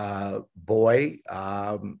 24-year-old boy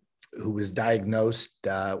who was diagnosed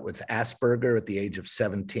with Asperger at the age of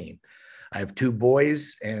 17. I have two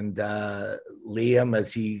boys, and Liam,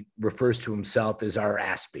 as he refers to himself, is our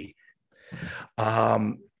Aspie.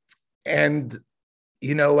 And,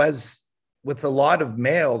 you know, as with a lot of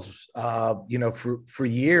males, you know, for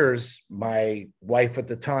years, my wife at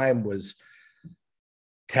the time was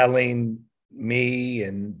telling me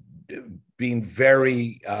and being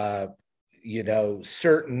very, you know,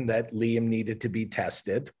 certain that Liam needed to be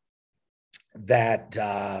tested,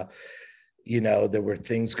 that, you know, there were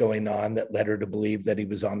things going on that led her to believe that he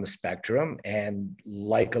was on the spectrum. And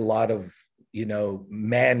like a lot of, you know,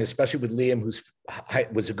 men, especially with Liam,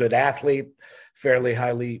 was a good athlete, fairly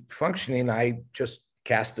highly functioning, I just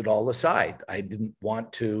cast it all aside. I didn't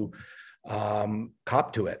want to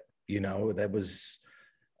cop to it. You know, that was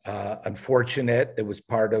unfortunate. It was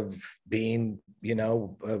part of being, you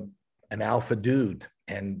know, an alpha dude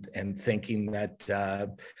and thinking that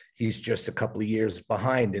he's just a couple of years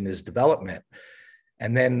behind in his development.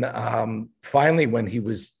 And then finally, when he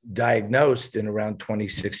was diagnosed in around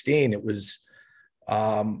 2016, it was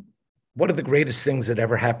one of the greatest things that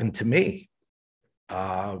ever happened to me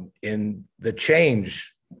in the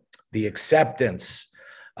change, the acceptance,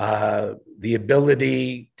 the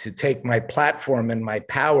ability to take my platform and my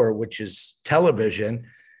power, which is television,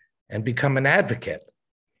 and become an advocate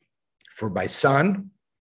for my son,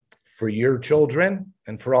 for your children,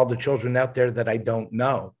 and for all the children out there that I don't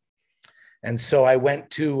know. And so I went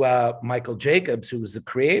to Michael Jacobs, who was the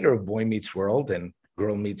creator of Boy Meets World and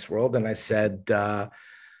Girl Meets World. And I said,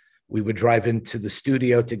 we would drive into the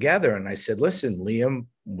studio together. And I said, listen, Liam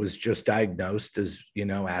was just diagnosed as, you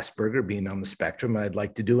know, Asperger, being on the spectrum, and I'd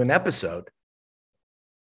like to do an episode.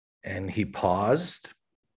 And he paused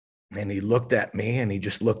and he looked at me and he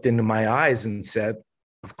just looked into my eyes and said,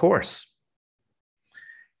 of course.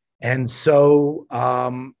 And so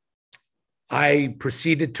I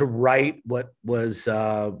proceeded to write what was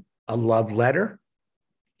a love letter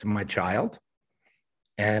to my child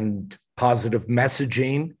and positive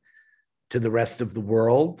messaging to the rest of the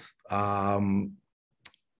world about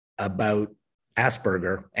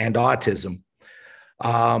Asperger and autism.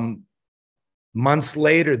 Months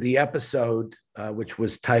later, the episode, which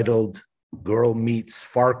was titled Girl Meets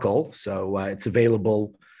Farkle, so it's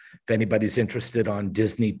available if anybody's interested on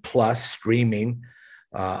Disney Plus streaming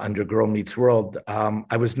under Girl Meets World.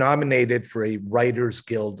 I was nominated for a Writers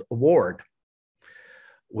Guild Award,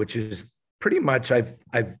 which is pretty much, I've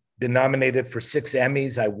been nominated for 6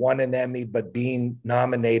 Emmys. I won an Emmy, but being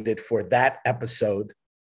nominated for that episode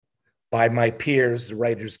by my peers, the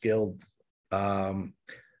Writers Guild,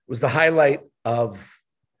 was the highlight of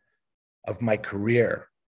my career.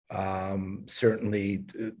 Certainly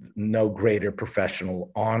no greater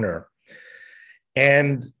professional honor.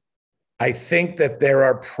 And I think that there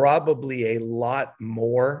are probably a lot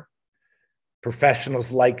more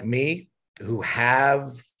professionals like me who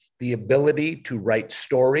have the ability to write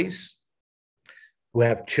stories, who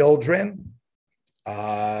have children,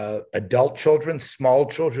 adult children, small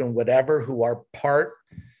children, whatever, who are part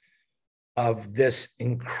of this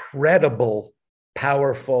incredible,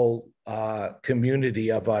 powerful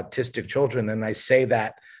community of autistic children. And I say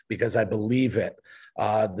that because I believe it.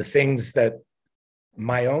 The things that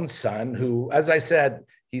my own son, who, as I said,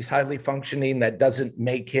 he's highly functioning, that doesn't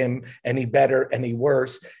make him any better, any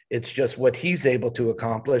worse. It's just what he's able to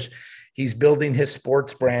accomplish. He's building his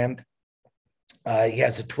sports brand. He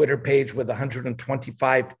has a Twitter page with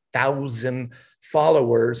 125,000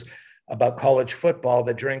 followers about college football,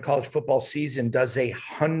 that during college football season does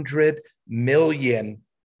 100 million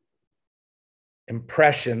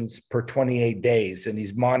impressions per 28 days, and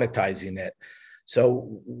he's monetizing it.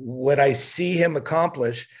 So what I see him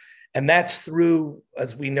accomplish, and that's through,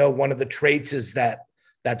 as we know, one of the traits is that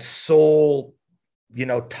sole,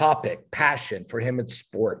 topic, passion. For him, it's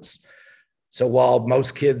sports. So while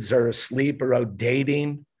most kids are asleep or out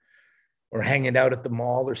dating or hanging out at the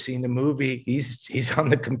mall or seeing a movie, he's on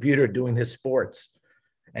the computer doing his sports,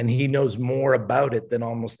 and he knows more about it than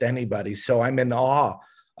almost anybody. So I'm in awe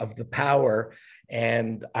of the power,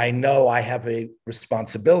 and I know I have a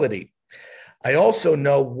responsibility. I also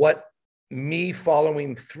know what me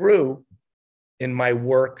following through in my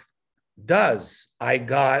work does. I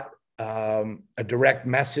got a direct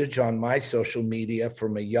message on my social media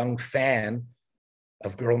from a young fan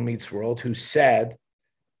of Girl Meets World who said,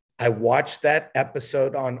 I watched that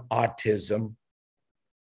episode on autism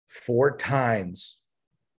 4 times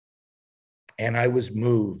and I was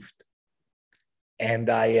moved. And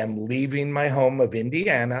I am leaving my home of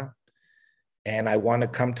Indiana, and I want to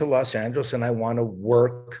come to Los Angeles, and I want to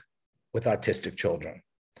work with autistic children.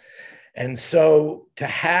 And so to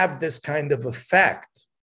have this kind of effect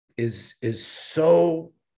is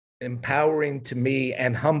so empowering to me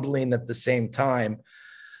and humbling at the same time.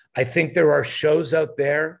 I think there are shows out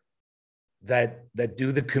there that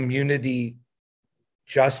do the community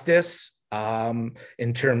justice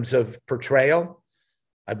in terms of portrayal.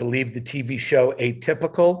 I believe the TV show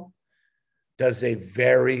Atypical does a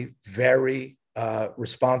very, very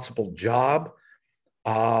responsible job.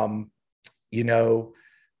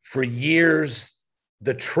 For years,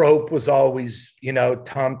 the trope was always,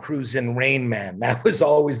 Tom Cruise in Rain Man. That was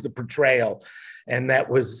always the portrayal. And that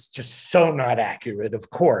was just so not accurate, of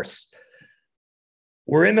course.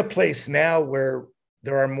 We're in a place now where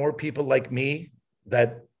there are more people like me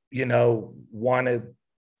that, want to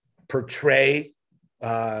portray,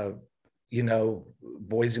 boys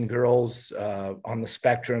and girls on the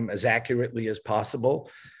spectrum as accurately as possible.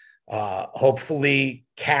 Hopefully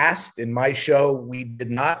cast in my show, we did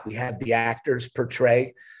not. We had the actors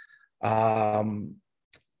portray, the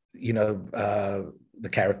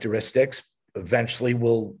characteristics. Eventually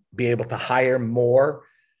we'll be able to hire more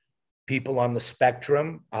people on the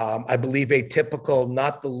spectrum. I believe Atypical,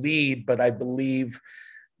 not the lead, but I believe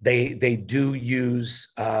they do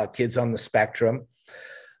use kids on the spectrum.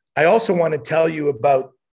 I also want to tell you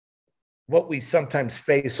about what we sometimes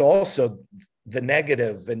face also, the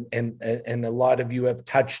negative, and a lot of you have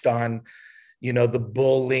touched on, the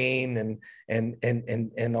bullying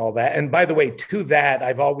and all that. And by the way, to that,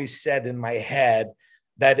 I've always said in my head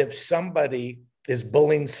that if somebody is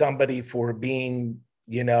bullying somebody for being,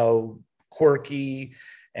 quirky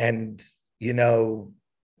and,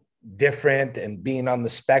 different and being on the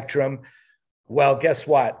spectrum, well, guess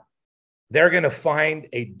what? They're going to find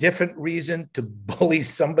a different reason to bully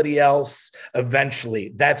somebody else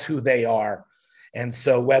eventually. That's who they are. And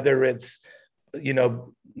so whether it's,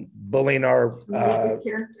 bullying our...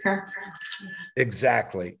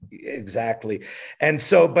 Exactly. And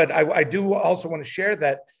so, but I do also want to share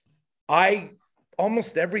that I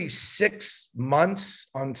almost every 6 months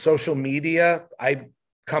on social media, I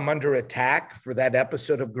come under attack for that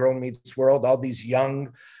episode of Girl Meets World. All these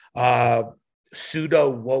young pseudo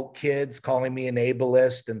woke kids calling me an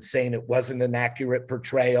ableist and saying it wasn't an accurate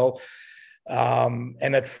portrayal.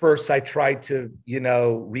 And at first I tried to,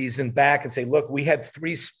 reason back and say, look, we had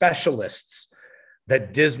 3 specialists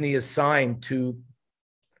that Disney assigned to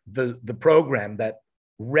the program that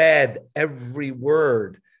read every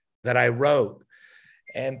word that I wrote.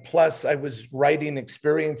 And plus I was writing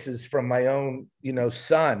experiences from my own,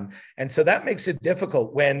 son. And so that makes it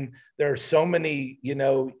difficult when there are so many,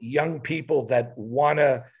 young people that want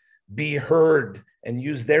to be heard and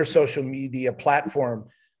use their social media platform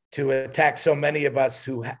to attack so many of us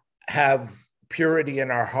who have purity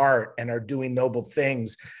in our heart and are doing noble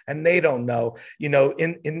things, and they don't know.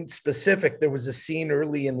 In specific, there was a scene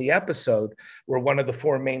early in the episode where one of the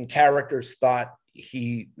four main characters thought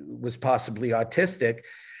he was possibly autistic,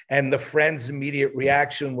 and the friend's immediate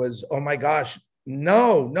reaction was, "Oh my gosh,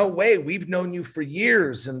 no way, we've known you for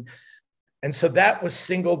years." And so that was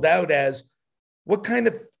singled out as, what kind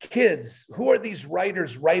of kids, who are these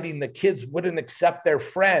writers writing the kids wouldn't accept their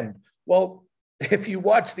friend? Well, if you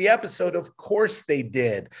watch the episode, of course they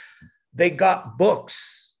did. They got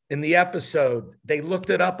books in the episode. They looked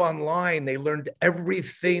it up online. They learned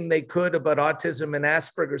everything they could about autism and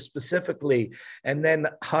Asperger's specifically, and then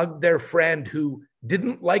hugged their friend who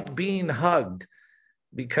didn't like being hugged,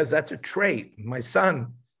 because that's a trait. My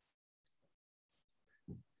son.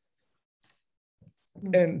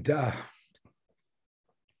 And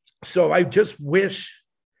so I just wish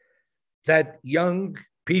that young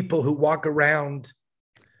people who walk around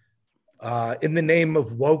in the name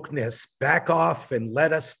of wokeness back off and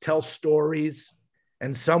let us tell stories.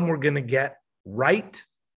 And some we're going to get right,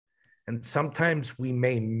 and sometimes we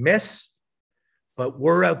may miss, but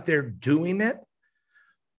we're out there doing it.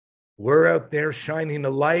 We're out there shining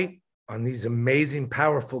a light on these amazing,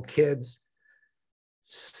 powerful kids.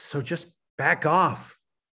 So just back off.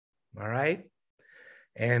 All right.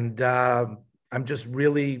 And I'm just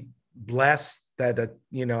really blessed that,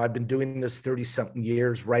 I've been doing this 30 something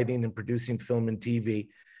years, writing and producing film and TV.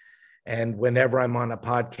 And whenever I'm on a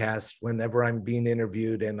podcast, whenever I'm being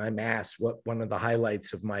interviewed and I'm asked what one of the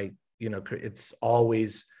highlights of my, it's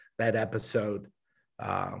always that episode,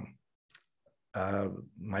 my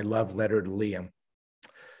love letter to Liam.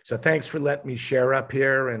 So thanks for letting me share up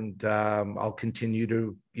here, and I'll continue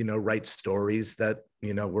to, write stories that,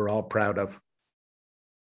 we're all proud of.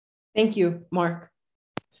 Thank you, Mark.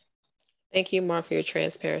 Thank you, Mark, for your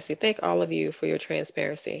transparency. Thank all of you for your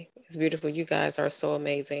transparency. It's beautiful. You guys are so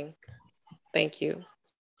amazing. Thank you.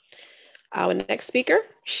 Our next speaker,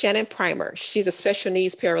 Shannon Primer. She's a special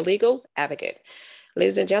needs paralegal advocate.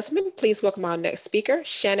 Ladies and gentlemen, please welcome our next speaker,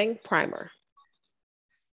 Shannon Primer.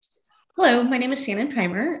 Hello, my name is Shannon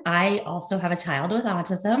Primer. I also have a child with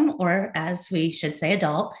autism, or as we should say,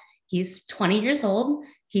 adult. He's 20 years old.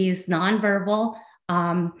 He's nonverbal.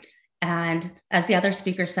 And as the other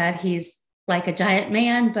speaker said, he's like a giant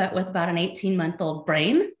man, but with about an 18-month-old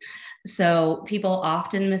brain. So people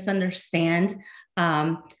often misunderstand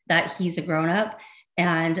that he's a grown-up.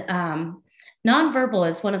 And nonverbal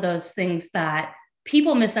is one of those things that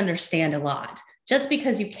people misunderstand a lot. Just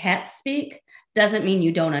because you can't speak doesn't mean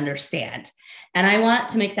you don't understand. And I want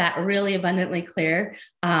to make that really abundantly clear.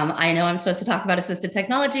 I know I'm supposed to talk about assistive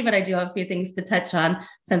technology, but I do have a few things to touch on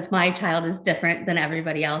since my child is different than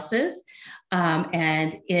everybody else's.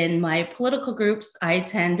 And in my political groups, I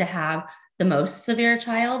tend to have the most severe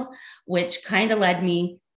child, which kind of led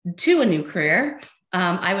me to a new career.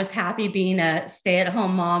 I was happy being a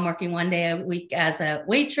stay-at-home mom, working one day a week as a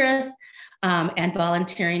waitress, and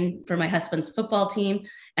volunteering for my husband's football team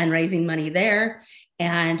and raising money there.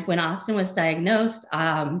 And when Austin was diagnosed,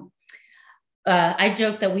 I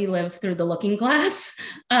joke that we live through the looking glass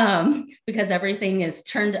because everything is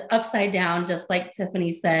turned upside down, just like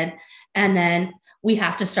Tiffany said. And then we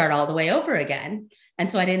have to start all the way over again. And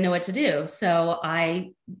so I didn't know what to do. So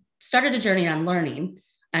I started a journey on learning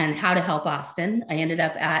and how to help Austin. I ended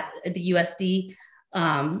up at the USD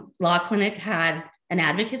Law Clinic, had an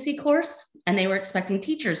advocacy course, and they were expecting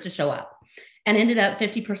teachers to show up. And ended up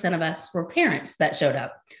 50% of us were parents that showed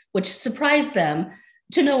up, which surprised them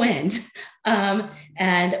to no end.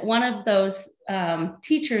 And one of those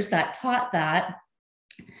teachers that taught that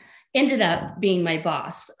ended up being my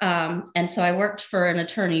boss. And so I worked for an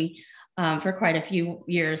attorney for quite a few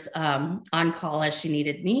years on call as she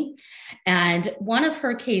needed me. And one of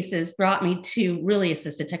her cases brought me to really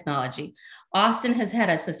assisted technology. Austin has had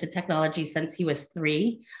assisted technology since he was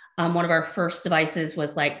 3. One of our first devices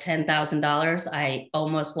was like $10,000. I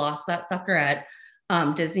almost lost that sucker at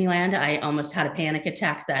Disneyland. I almost had a panic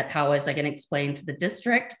attack that how was I going to explain to the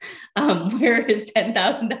district where his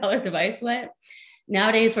 $10,000 device went.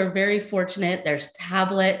 Nowadays, we're very fortunate. There's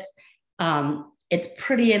tablets. It's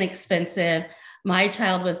pretty inexpensive. My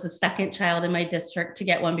child was the second child in my district to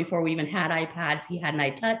get one before we even had iPads. He had an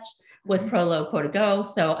iTouch with Prolo to Go.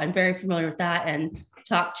 So I'm very familiar with that and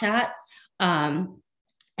Talk Chat.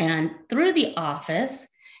 And through the office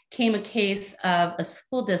came a case of a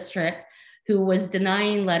school district who was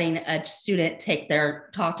denying letting a student take their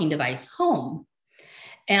talking device home.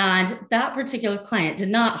 And that particular client did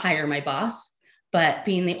not hire my boss, but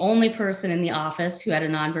being the only person in the office who had a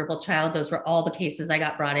nonverbal child, those were all the cases I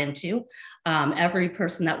got brought into. Every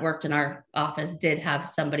person that worked in our office did have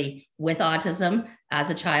somebody with autism as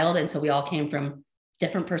a child. And so we all came from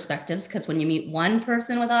different perspectives, because when you meet one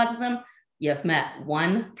person with autism, you've met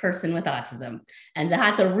one person with autism. And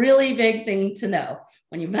that's a really big thing to know.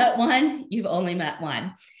 When you've met one, you've only met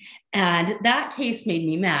one. And that case made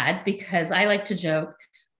me mad, because I like to joke,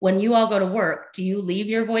 when you all go to work, do you leave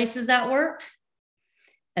your voices at work?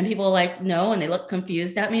 And people are like, no, and they look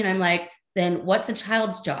confused at me. And I'm like, then what's a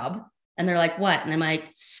child's job? And they're like, what? And I'm like,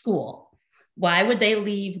 school. Why would they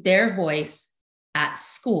leave their voice at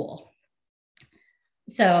school?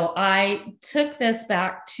 So I took this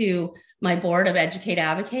back to my board of Educate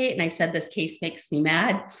Advocate, and I said, this case makes me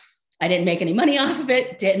mad. I didn't make any money off of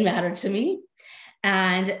it. Didn't matter to me.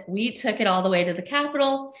 And we took it all the way to the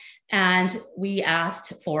Capitol, and we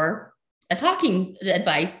asked for a talking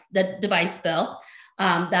device bill.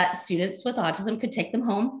 That students with autism could take them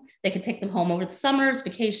home. They could take them home over the summers,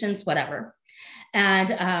 vacations, whatever.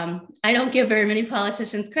 And I don't give very many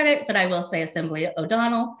politicians credit, but I will say Assembly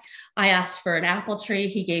O'Donnell. I asked for an apple tree.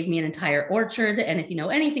 He gave me an entire orchard. And if you know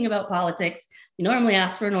anything about politics, you normally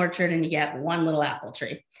ask for an orchard and you get one little apple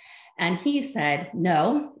tree. And he said,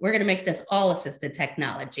 no, we're going to make this all assisted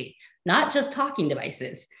technology, not just talking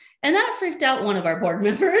devices. And that freaked out one of our board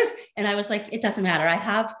members. And I was like, it doesn't matter. I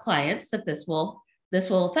have clients that this will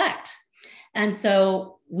affect. And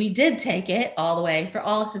so we did take it all the way for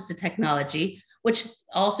all assisted technology, which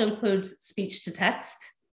also includes speech to text,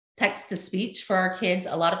 text to speech for our kids.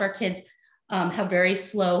 A lot of our kids have very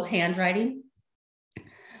slow handwriting.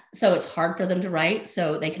 So it's hard for them to write.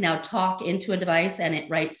 So they can now talk into a device and it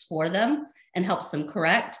writes for them and helps them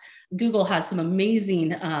correct. Google has some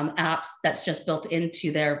amazing apps that's just built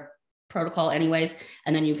into their protocol anyways.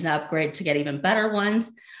 And then you can upgrade to get even better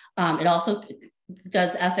ones. It also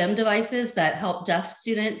does FM devices that help deaf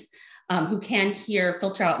students who can hear,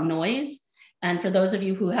 filter out noise. And for those of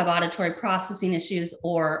you who have auditory processing issues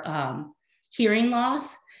or hearing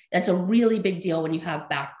loss, that's a really big deal when you have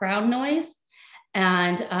background noise.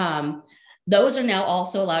 And those are now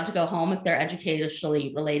also allowed to go home if they're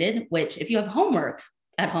educationally related, which if you have homework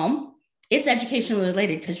at home, it's educationally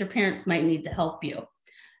related because your parents might need to help you.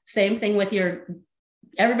 Same thing with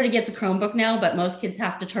everybody gets a Chromebook now, but most kids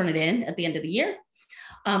have to turn it in at the end of the year.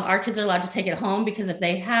 Our kids are allowed to take it home because if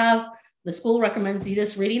they have, the school recommends you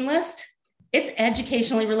this reading list, it's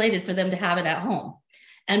educationally related for them to have it at home.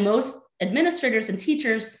 And most administrators and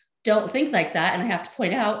teachers don't think like that. And I have to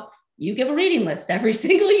point out, you give a reading list every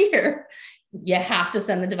single year. You have to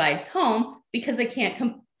send the device home because they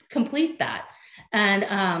can't complete that.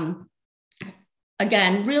 And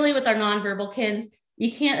again, really with our nonverbal kids,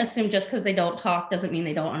 you can't assume just because they don't talk doesn't mean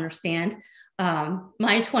they don't understand.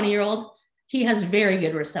 My 20-year-old, he has very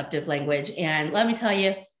good receptive language. And let me tell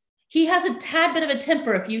you, he has a tad bit of a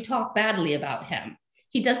temper if you talk badly about him.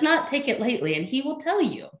 He does not take it lightly, and he will tell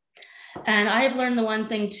you. And I've learned the one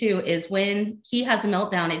thing too is when he has a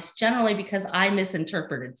meltdown, it's generally because I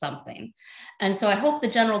misinterpreted something. And so I hope the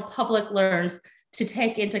general public learns to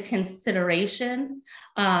take into consideration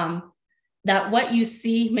that what you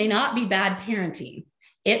see may not be bad parenting.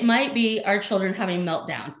 It might be our children having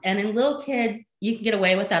meltdowns. And in little kids, you can get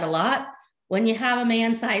away with that a lot. When you have a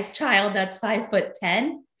man-sized child that's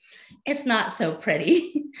 5'10", it's not so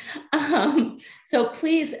pretty. So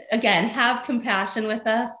please, again, have compassion with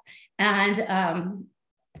us. And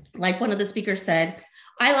like one of the speakers said,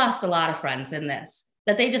 I lost a lot of friends in this,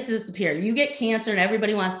 that they just disappear. You get cancer and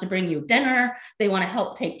everybody wants to bring you dinner. They want to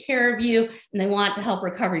help take care of you and they want to help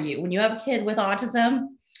recover you. When you have a kid with autism,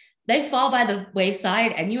 they fall by the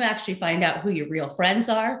wayside and you actually find out who your real friends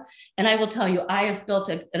are. And I will tell you, I have built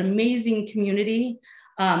an amazing community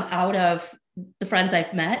out of the friends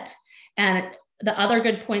I've met. And the other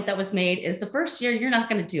good point that was made is the first year, you're not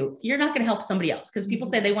going to help somebody else because people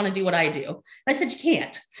say they want to do what I do. And I said, you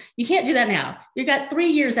can't do that now. You got 3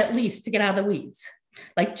 years at least to get out of the weeds.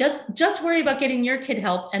 Like just worry about getting your kid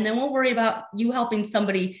help. And then we'll worry about you helping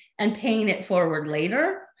somebody and paying it forward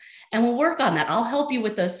later. And we'll work on that. I'll help you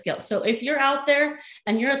with those skills. So if you're out there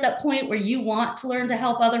and you're at that point where you want to learn to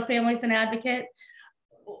help other families and advocate,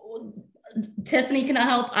 Tiffany can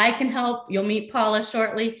help, I can help. You'll meet Paula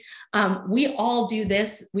shortly. We all do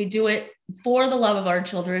this. We do it for the love of our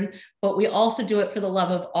children, but we also do it for the love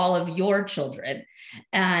of all of your children.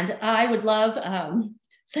 And I would love,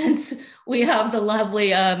 since we have the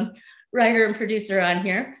lovely writer and producer on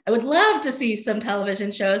here. I would love to see some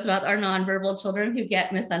television shows about our nonverbal children who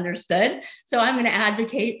get misunderstood. So I'm going to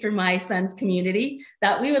advocate for my son's community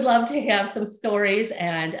that we would love to have some stories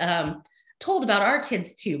and told about our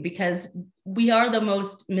kids too, because we are the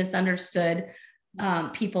most misunderstood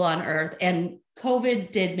people on earth. And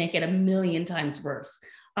COVID did make it a million times worse.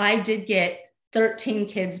 I did get 13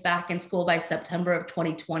 kids back in school by September of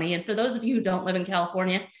 2020. And for those of you who don't live in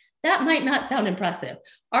California, that might not sound impressive.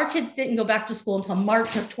 Our kids didn't go back to school until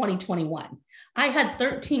March of 2021. I had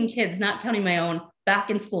 13 kids, not counting my own, back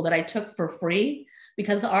in school that I took for free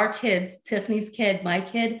because our kids, Tiffany's kid, my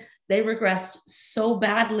kid, they regressed so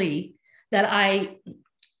badly that I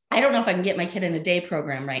don't know if I can get my kid in a day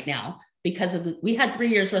program right now because we had 3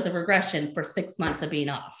 years worth of regression for 6 months of being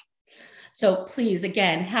off. So please,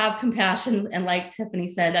 again, have compassion. And like Tiffany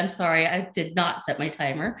said, I'm sorry, I did not set my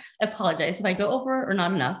timer. I apologize if I go over or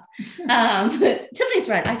not enough. Tiffany's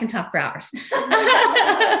right, I can talk for hours.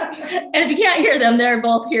 And if you can't hear them, they're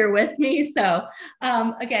both here with me. So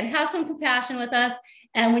again, have some compassion with us.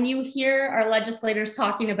 And when you hear our legislators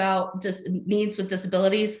talking about just needs with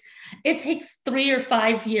disabilities, it takes 3 or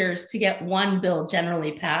 5 years to get one bill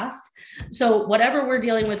generally passed. So whatever we're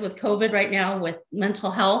dealing with COVID right now, with mental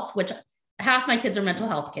health, which half my kids are mental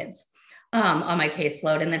health kids on my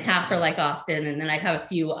caseload, and then half are like Austin. And then I have a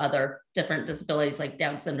few other different disabilities like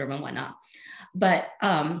Down syndrome and whatnot. But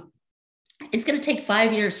it's going to take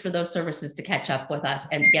 5 years for those services to catch up with us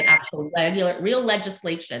and to get actual real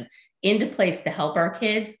legislation into place to help our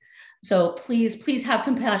kids. So please have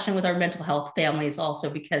compassion with our mental health families also,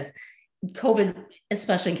 because COVID,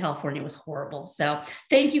 especially in California, was horrible. So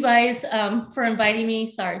thank you guys for inviting me.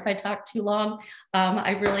 Sorry if I talked too long.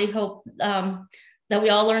 I really hope that we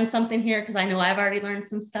all learned something here, because I know I've already learned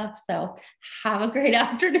some stuff. So have a great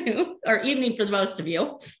afternoon or evening for the most of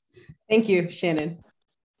you. Thank you, Shannon.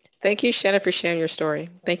 Thank you, Shannon, for sharing your story.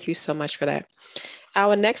 Thank you so much for that.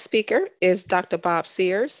 Our next speaker is Dr. Bob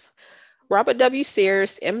Sears. Robert W.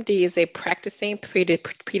 Sears, MD, is a practicing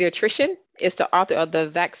pediatrician, is the author of the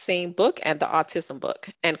Vaccine book and the Autism book,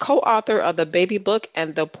 and co-author of the Baby book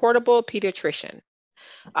and the Portable Pediatrician.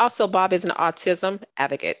 Also, Bob is an autism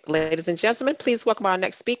advocate. Ladies and gentlemen, please welcome our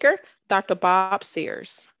next speaker, Dr. Bob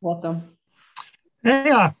Sears. Welcome.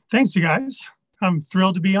 Hey, thanks, you guys. I'm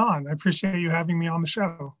thrilled to be on. I appreciate you having me on the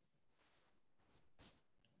show.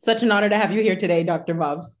 Such an honor to have you here today, Dr.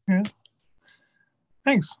 Bob. Yeah.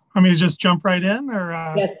 Thanks. Want me to just jump right in, or?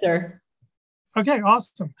 Yes, sir. Okay,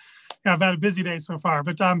 awesome. Yeah, I've had a busy day so far,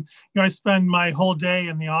 but I spend my whole day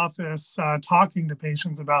in the office talking to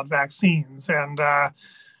patients about vaccines, and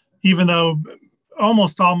even though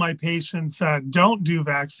almost all my patients don't do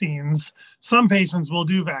vaccines, some patients will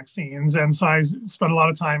do vaccines, and so I spend a lot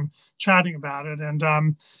of time chatting about it. And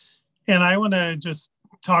I want to just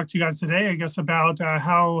talk to you guys today, I guess, about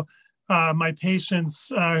how my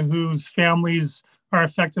patients whose families are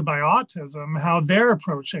affected by autism, how they're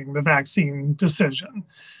approaching the vaccine decision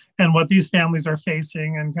and what these families are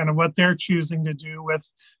facing and kind of what they're choosing to do with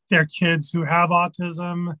their kids who have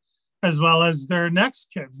autism, as well as their next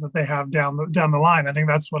kids that they have down the line. I think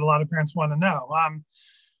that's what a lot of parents want to know.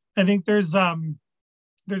 I think there's a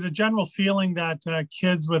general feeling that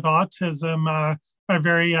kids with autism are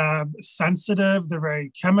very sensitive. They're very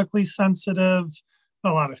chemically sensitive,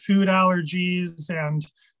 a lot of food allergies, and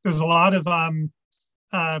there's a lot of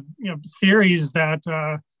theories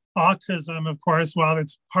that autism, of course, while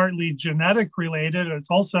it's partly genetic related,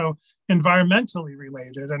 it's also environmentally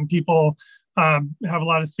related. And people have a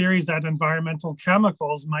lot of theories that environmental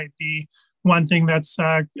chemicals might be one thing that's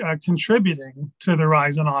contributing to the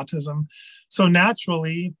rise in autism. So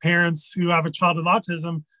naturally, parents who have a child with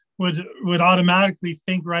autism would automatically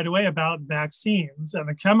think right away about vaccines and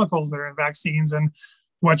the chemicals that are in vaccines, and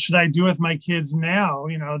what should I do with my kids now,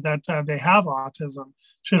 that they have autism?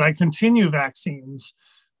 Should I continue vaccines?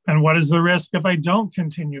 And what is the risk if I don't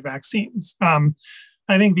continue vaccines?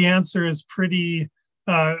 I think the answer is pretty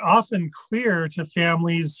often clear to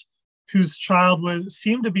families whose child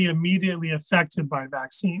seemed to be immediately affected by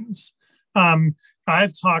vaccines.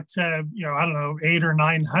 I've talked to, 800 or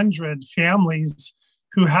 900 families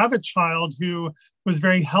who have a child who was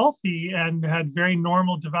very healthy and had very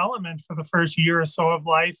normal development for the first year or so of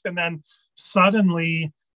life, and then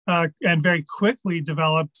suddenly and very quickly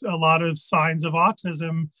developed a lot of signs of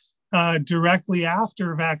autism directly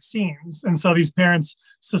after vaccines. And so these parents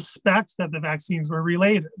suspect that the vaccines were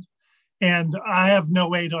related. And I have no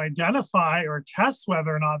way to identify or test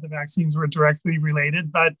whether or not the vaccines were directly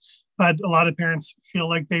related, but a lot of parents feel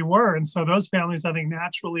like they were. And so those families, I think,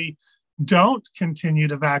 naturally don't continue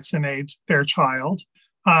to vaccinate their child.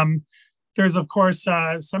 There's, of course,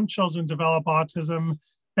 some children develop autism,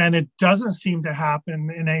 and it doesn't seem to happen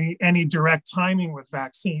in any direct timing with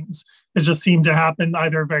vaccines. It just seemed to happen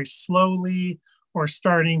either very slowly or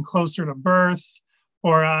starting closer to birth,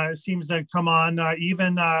 or it seems to come on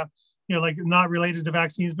even, like not related to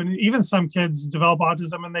vaccines, but even some kids develop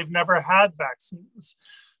autism and they've never had vaccines.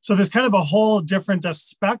 So there's kind of a whole different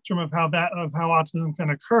spectrum of how autism can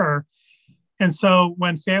occur. And so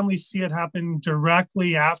when families see it happen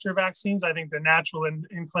directly after vaccines, I think the natural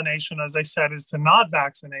inclination, as I said, is to not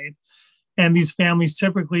vaccinate. And these families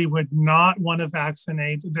typically would not want to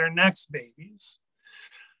vaccinate their next babies.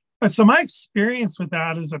 So my experience with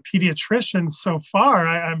that as a pediatrician so far,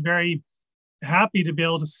 I'm very happy to be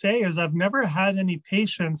able to say, is I've never had any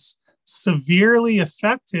patients severely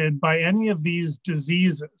affected by any of these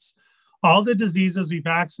diseases. All the diseases we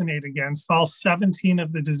vaccinate against, all 17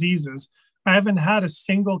 of the diseases, I haven't had a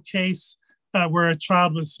single case where a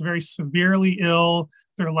child was very severely ill,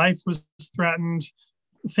 their life was threatened.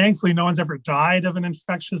 Thankfully, no one's ever died of an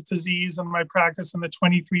infectious disease in my practice in the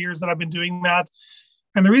 23 years that I've been doing that.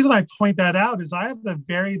 And the reason I point that out is I have a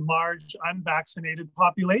very large unvaccinated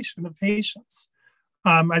population of patients.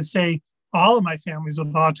 I'd say all of my families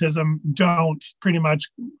with autism pretty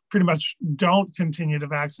much don't continue to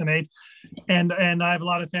vaccinate. And I have a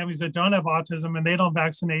lot of families that don't have autism and they don't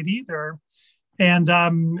vaccinate either.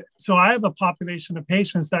 And so I have a population of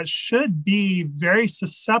patients that should be very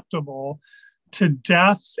susceptible to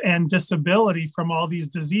death and disability from all these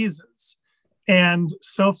diseases. And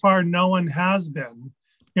so far, no one has been.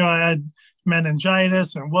 I had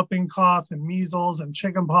meningitis and whooping cough and measles and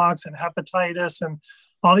chickenpox and hepatitis and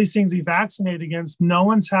all these things we vaccinate against. No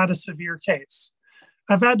one's had a severe case.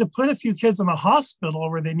 I've had to put a few kids in the hospital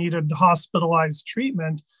where they needed hospitalized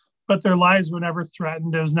treatment, but their lives were never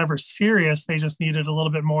threatened. It was never serious. They just needed a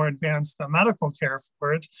little bit more advanced medical care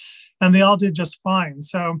for it. And they all did just fine.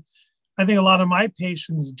 So I think a lot of my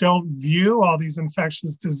patients don't view all these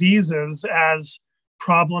infectious diseases as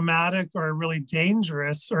problematic or really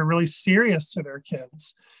dangerous or really serious to their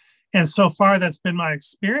kids. And so far, that's been my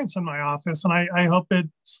experience in my office, and I hope it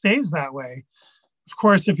stays that way. Of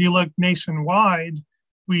course, if you look nationwide,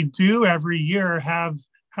 we do every year have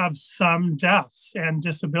some deaths and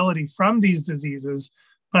disability from these diseases.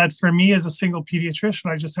 But for me as a single pediatrician,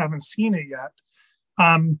 I just haven't seen it yet.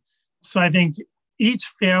 So I think each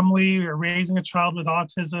family, you're raising a child with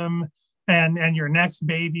autism, and your next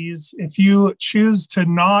babies, if you choose to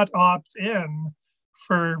not opt in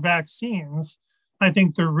for vaccines, I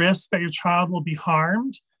think the risk that your child will be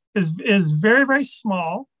harmed is very, very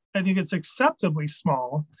small. I think it's acceptably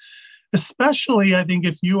small, especially I think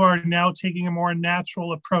if you are now taking a more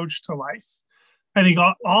natural approach to life. I think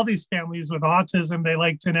all these families with autism, they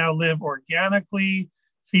like to now live organically,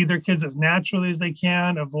 feed their kids as naturally as they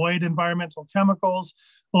can, avoid environmental chemicals.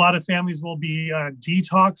 A lot of families will be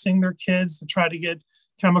detoxing their kids to try to get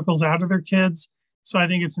chemicals out of their kids. So I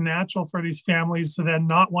think it's natural for these families to then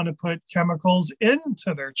not want to put chemicals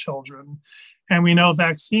into their children. And we know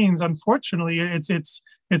vaccines, unfortunately, it's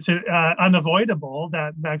unavoidable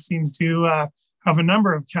that vaccines do have a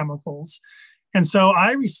number of chemicals. And so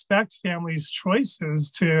I respect families'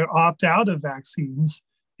 choices to opt out of vaccines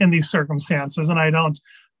in these circumstances. And I don't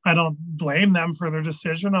blame them for their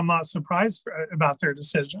decision. I'm not surprised about their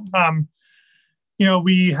decision.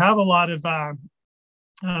 We have a lot of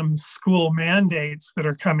school mandates that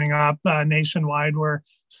are coming up nationwide where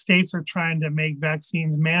states are trying to make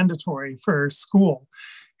vaccines mandatory for school.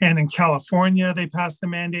 And in California, they passed the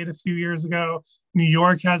mandate a few years ago. New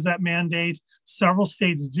York has that mandate. Several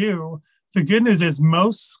states do. The good news is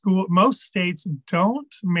most states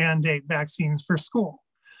don't mandate vaccines for school.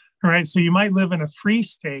 All right, so you might live in a free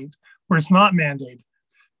state where it's not mandated.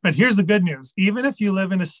 But here's the good news. Even if you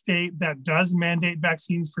live in a state that does mandate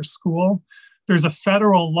vaccines for school, there's a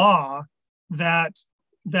federal law that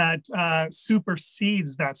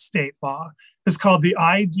supersedes that state law. It's called the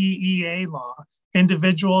IDEA law,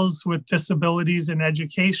 Individuals with Disabilities in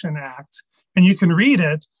Education Act. And you can read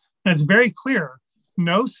it, and it's very clear.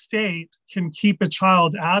 No state can keep a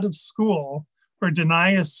child out of school or deny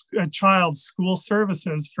a child school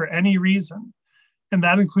services for any reason. And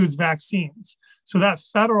that includes vaccines. So that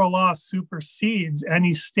federal law supersedes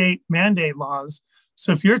any state mandate laws.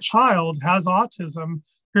 So if your child has autism,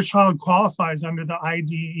 your child qualifies under the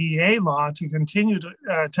IDEA law to continue to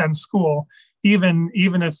attend school, even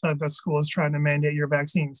if the school is trying to mandate your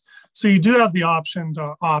vaccines. So you do have the option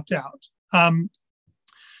to opt out.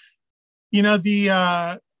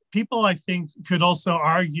 The people, I think, could also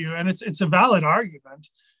argue, and it's a valid argument,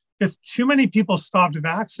 if too many people stopped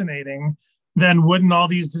vaccinating, then wouldn't all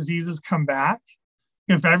these diseases come back?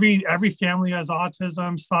 If every family has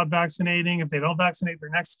autism, stop vaccinating. If they don't vaccinate their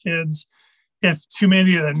next kids, if too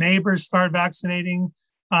many of the neighbors start vaccinating,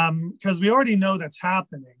 because we already know that's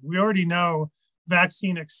happening. We already know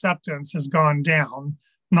vaccine acceptance has gone down,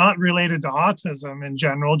 not related to autism in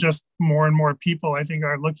general, just more and more people, I think,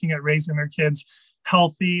 are looking at raising their kids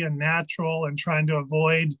healthy and natural and trying to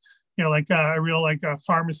avoid, like a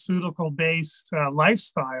pharmaceutical based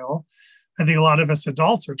lifestyle. I think a lot of us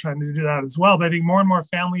adults are trying to do that as well. But I think more and more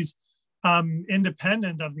families,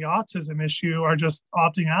 independent of the autism issue, are just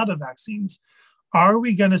opting out of vaccines. Are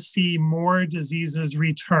we going to see more diseases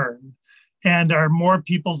return? And are more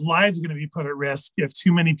people's lives going to be put at risk if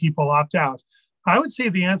too many people opt out? I would say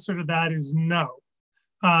the answer to that is no.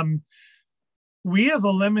 We have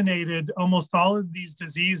eliminated almost all of these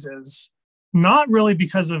diseases, not really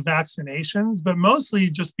because of vaccinations, but mostly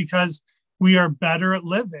just because we are better at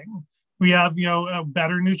living. We have,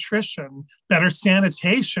 better nutrition, better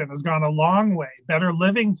sanitation has gone a long way, better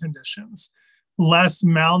living conditions, less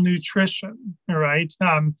malnutrition, right?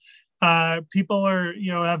 People are,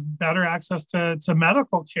 have better access to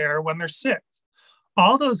medical care when they're sick.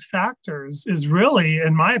 All those factors is really,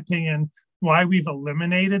 in my opinion, why we've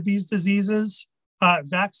eliminated these diseases.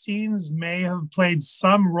 Vaccines may have played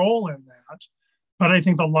some role in that, but I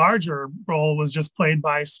think the larger role was just played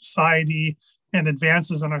by society and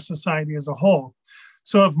advances in our society as a whole.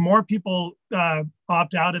 So if more people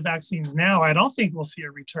opt out of vaccines now, I don't think we'll see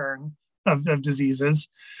a return of diseases.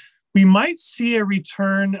 We might see a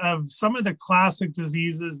return of some of the classic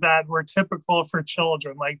diseases that were typical for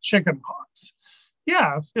children, like chickenpox.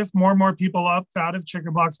 Yeah, if more and more people opt out of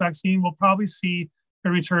chickenpox vaccine, we'll probably see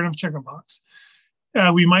a return of chickenpox.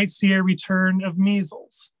 We might see a return of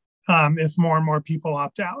measles if more and more people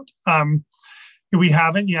opt out. We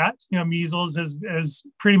haven't yet. Measles has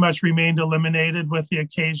pretty much remained eliminated with the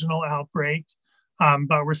occasional outbreak,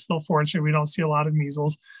 but we're still fortunate we don't see a lot of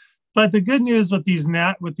measles. But the good news with these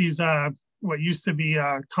what used to be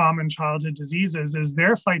common childhood diseases is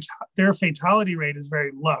their fatality rate is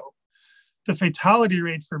very low. The fatality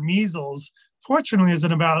rate for measles, fortunately, is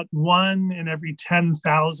at about 1 in every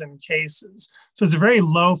 10,000 cases. So it's a very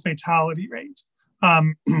low fatality rate,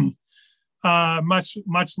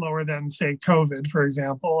 much lower than, say, COVID, for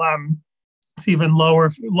example. It's even lower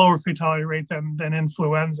fatality rate than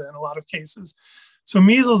influenza in a lot of cases. So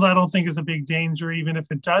measles, I don't think, is a big danger, even if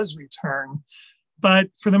it does return. But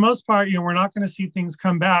for the most part, we're not going to see things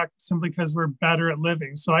come back simply because we're better at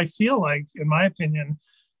living. So I feel like, in my opinion,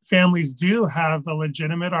 families do have a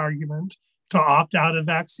legitimate argument to opt out of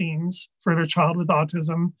vaccines for their child with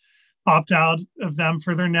autism, opt out of them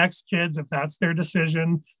for their next kids if that's their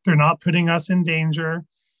decision. They're not putting us in danger.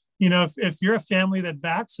 If you're a family that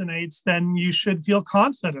vaccinates, then you should feel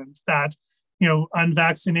confident that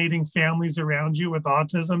unvaccinating families around you with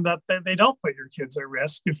autism, that they don't put your kids at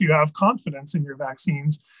risk if you have confidence in your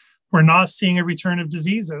vaccines. We're not seeing a return of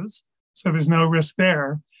diseases, so there's no risk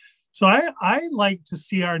there. So I like to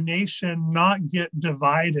see our nation not get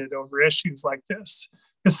divided over issues like this.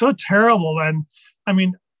 It's so terrible. And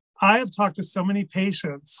I have talked to so many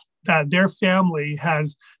patients that their family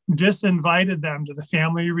has disinvited them to the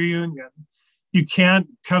family reunion. You can't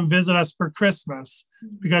come visit us for Christmas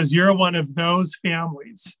because you're one of those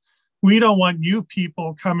families. We don't want you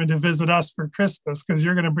people coming to visit us for Christmas because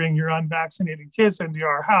you're going to bring your unvaccinated kids into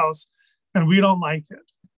our house, and we don't like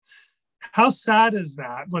it. How sad is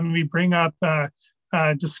that when we bring up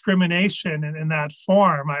discrimination in that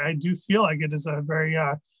form? I do feel like it is a very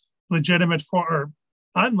legitimate or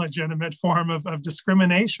unlegitimate form of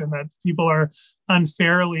discrimination that people are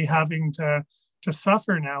unfairly having to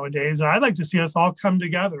suffer nowadays. I'd like to see us all come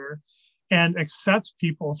together and accept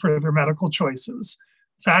people for their medical choices,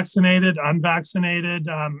 vaccinated, unvaccinated,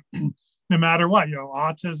 no matter what,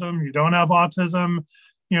 autism, you don't have autism,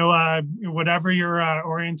 whatever your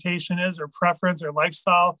orientation is or preference or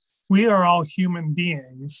lifestyle, we are all human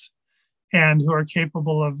beings and who are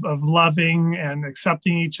capable of loving and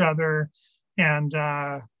accepting each other and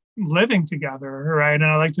living together, right? And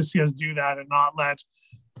I like to see us do that and not let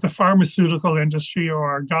the pharmaceutical industry or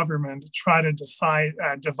our government try to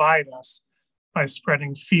divide us by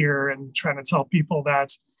spreading fear and trying to tell people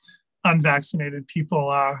that unvaccinated people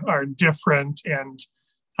are different and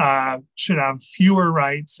should have fewer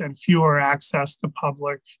rights and fewer access to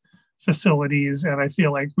public facilities. And I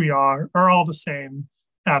feel like we are all the same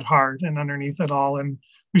at heart and underneath it all, and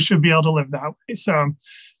we should be able to live that way. So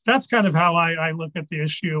that's kind of how I look at the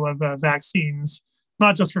issue of vaccines,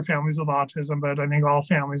 not just for families with autism, but I think all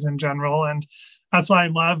families in general. And that's why I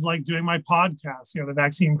love doing my podcast, the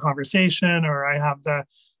Vaccine Conversation, or I have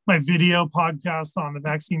my video podcast on the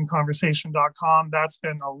vaccineconversation.com. That's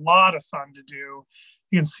been a lot of fun to do.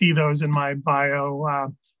 You can see those in my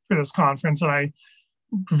bio for this conference. And I'm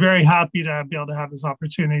very happy to be able to have this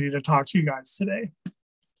opportunity to talk to you guys today.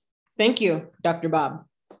 Thank you, Dr. Bob.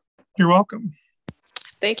 You're welcome.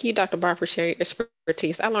 Thank you, Dr. Bob, for sharing your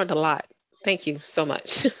expertise. I learned a lot. Thank you so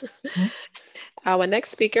much. Our next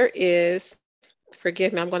speaker is,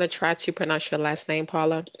 forgive me, I'm going to try to pronounce your last name,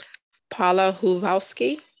 Paula. Paula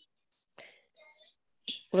Huvowski.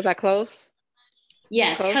 Was that close?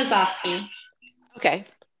 Yes, Huvowski. Okay.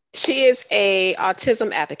 She is a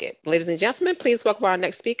autism advocate. Ladies and gentlemen, please welcome our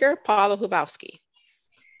next speaker, Paula Huvowski.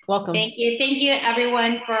 Welcome. Thank you. Thank you,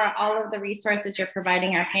 everyone, for all of the resources you're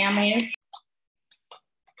providing our families.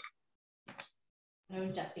 I'm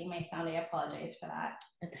adjusting my sound. I apologize for that.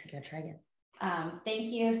 Try again.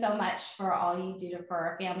 Thank you so much for all you do for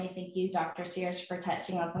our families. Thank you, Dr. Sears, for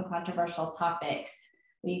touching on some controversial topics.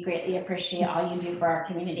 We greatly appreciate all you do for our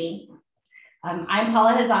community. I'm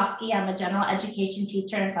Paula Huvowski. I'm a general education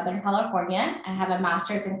teacher in Southern California. I have a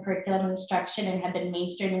master's in curriculum instruction and have been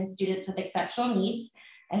mainstreaming students with exceptional needs,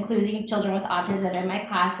 including children with autism, in my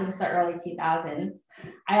class since the early 2000s.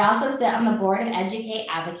 I also sit on the board of Educate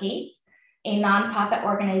Advocate, a nonprofit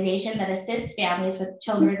organization that assists families with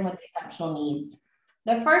children with exceptional needs.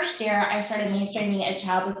 The first year I started mainstreaming a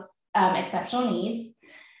child with exceptional needs,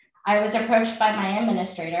 I was approached by my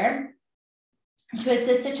administrator to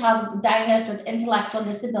assist a child diagnosed with intellectual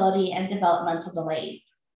disability and developmental delays.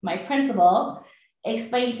 My principal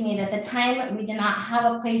explained to me that at the time we did not have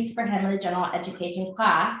a place for him in a general education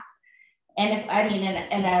class, and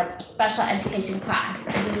in a special education class.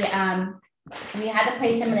 We had to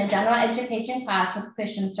place him in a general education class with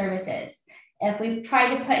Christian services. If we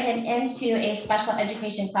tried to put him into a special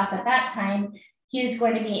education class at that time, he was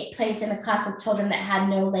going to be placed in a class with children that had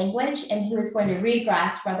no language, and he was going to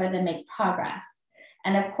regress rather than make progress.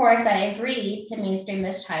 And of course, I agreed to mainstream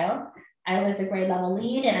this child. I was the grade level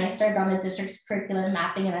lead, and I served on the district's curriculum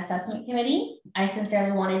mapping and assessment committee. I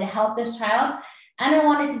sincerely wanted to help this child, and I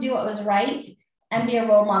wanted to do what was right and be a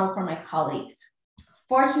role model for my colleagues.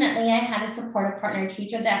 Fortunately, I had a supportive partner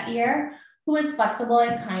teacher that year who was flexible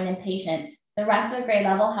and kind and patient. The rest of the grade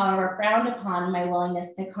level, however, frowned upon my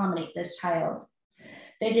willingness to accommodate this child.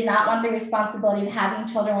 They did not want the responsibility of having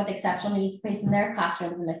children with exceptional needs placed in their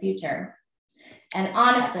classrooms in the future. And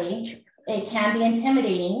honestly, it can be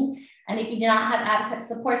intimidating. And if you do not have adequate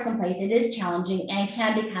supports in place, it is challenging and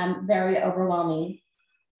can become very overwhelming.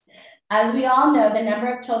 As we all know, the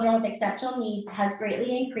number of children with exceptional needs has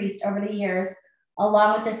greatly increased over the years,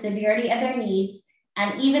 along with the severity of their needs.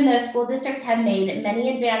 And even though school districts have made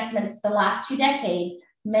many advancements the last 2 decades,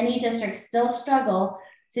 many districts still struggle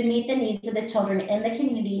to meet the needs of the children in the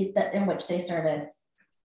communities in which they service.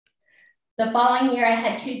 The following year, I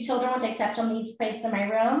had 2 children with exceptional needs placed in my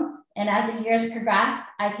room. And as the years progressed,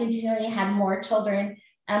 I continually had more children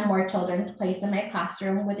and more children placed in my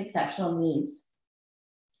classroom with exceptional needs.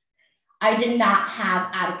 I did not have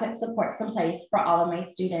adequate supports in place for all of my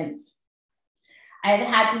students. I have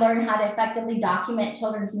had to learn how to effectively document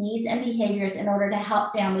children's needs and behaviors in order to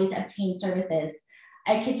help families obtain services.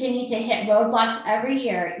 I continue to hit roadblocks every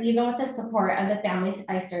year, even with the support of the families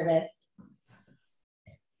I service.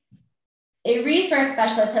 A resource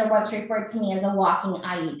specialist had once referred to me as a walking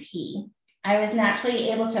IEP. I was naturally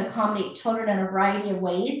able to accommodate children in a variety of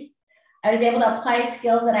ways. I was able to apply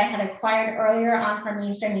skills that I had acquired earlier on from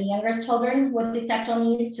mainstreaming younger children with exceptional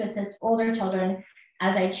needs to assist older children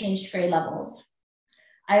as I changed grade levels.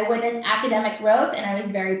 I witnessed academic growth, and I was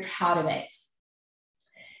very proud of it.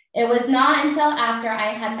 It was not until after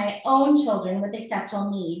I had my own children with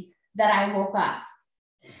exceptional needs that I woke up.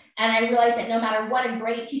 And I realized that no matter what a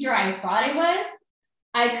great teacher I thought I was,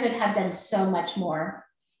 I could have done so much more.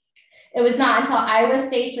 It was not until I was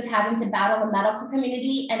faced with having to battle the medical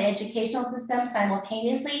community and educational system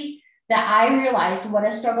simultaneously that I realized what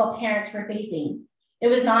a struggle parents were facing. It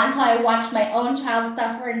was not until I watched my own child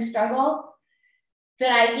suffer and struggle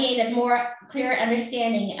that I gained a more clear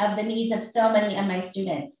understanding of the needs of so many of my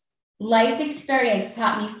students. Life experience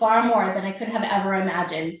taught me far more than I could have ever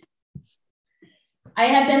imagined. I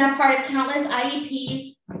have been a part of countless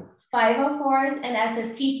IEPs, 504s, and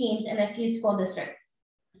SST teams in a few school districts.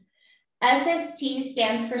 SST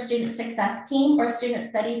stands for Student Success Team or Student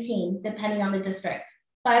Study Team, depending on the district.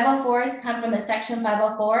 504s come from the Section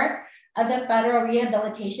 504 of the Federal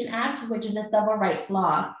Rehabilitation Act, which is a civil rights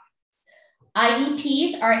law.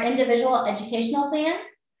 IEPs are individual educational plans.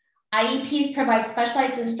 IEPs provide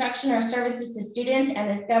specialized instruction or services to students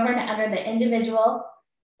and is governed under the Individual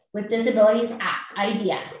with Disabilities Act,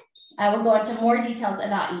 IDEA. I will go into more details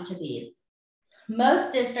about each of these.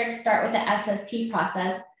 Most districts start with the SST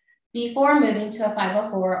process before moving to a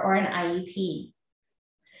 504 or an IEP.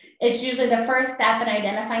 It's usually the first step in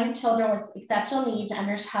identifying children with exceptional needs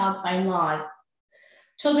under Child Find laws.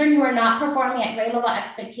 Children who are not performing at grade level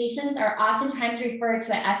expectations are oftentimes referred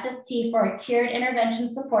to a SST for tiered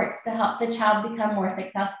intervention supports to help the child become more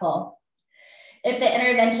successful. If the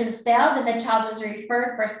interventions fail, then the child is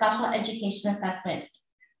referred for special education assessments.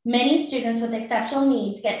 Many students with exceptional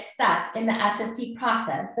needs get stuck in the SST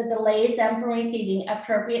process that delays them from receiving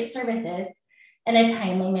appropriate services in a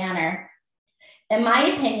timely manner. In my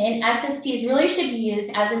opinion, SSTs really should be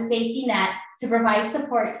used as a safety net to provide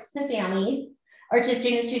supports to families or to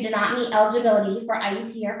students who do not meet eligibility for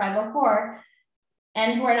IEP or 504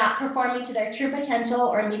 and who are not performing to their true potential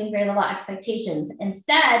or meeting grade level expectations.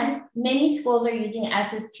 Instead, many schools are using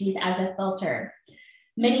SSTs as a filter.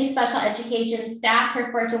 Many special education staff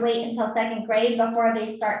prefer to wait until second grade before they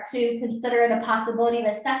start to consider the possibility of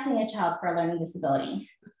assessing a child for a learning disability.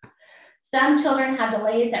 Some children have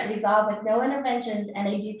delays that resolve with no interventions, and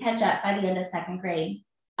they do catch up by the end of second grade.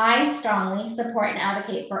 I strongly support and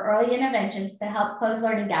advocate for early interventions to help close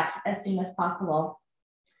learning gaps as soon as possible.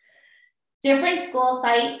 Different school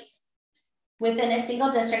sites within a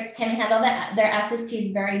single district can handle their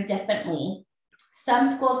SSTs very differently.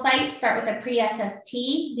 Some school sites start with a pre-SST.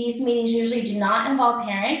 These meetings usually do not involve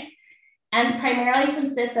parents and primarily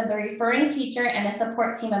consist of the referring teacher and a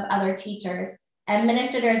support team of other teachers.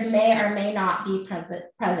 Administrators may or may not be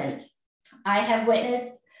present. I have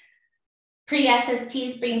witnessed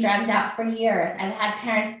pre-SSTs being dragged out for years. I've had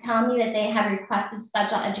parents tell me that they had requested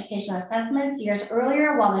special education assessments years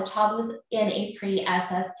earlier while the child was in a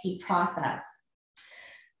pre-SST process.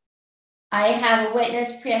 I have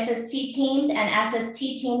witnessed pre-SST teams and SST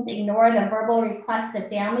teams ignore the verbal requests of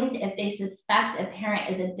families if they suspect a parent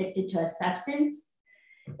is addicted to a substance,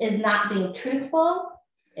 is not being truthful,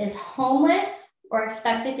 is homeless, or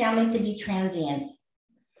expect the family to be transient.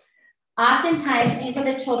 Oftentimes, these are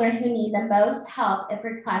the children who need the most help if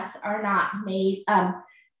requests are not made,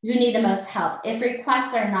 If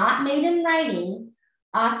requests are not made in writing,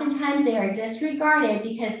 oftentimes they are disregarded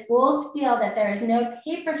because schools feel that there is no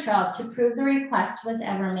paper trail to prove the request was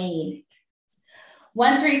ever made.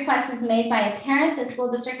 Once a request is made by a parent, the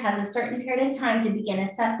school district has a certain period of time to begin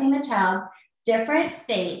assessing the child. Different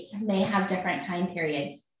states may have different time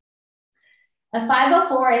periods. A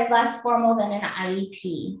 504 is less formal than an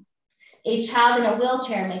IEP. A child in a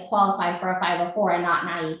wheelchair may qualify for a 504 and not an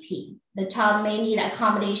IEP. The child may need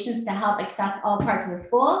accommodations to help access all parts of the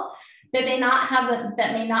school, but may not have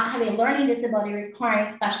a learning disability requiring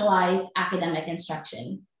specialized academic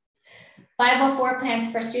instruction. 504 plans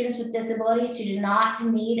for students with disabilities who do not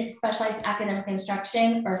need specialized academic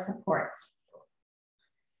instruction or supports.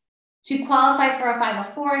 To qualify for a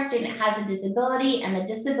 504, a student has a disability and the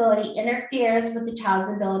disability interferes with the child's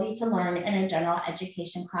ability to learn in a general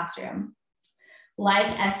education classroom. Like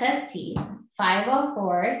SSTs,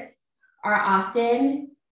 504s are often,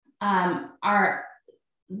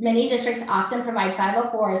 many districts often provide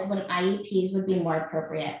 504s when IEPs would be more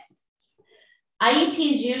appropriate.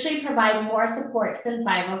 IEPs usually provide more supports than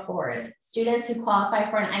 504s. Students who qualify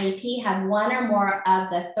for an IEP have one or more of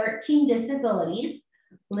the 13 disabilities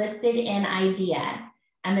listed in IDEA,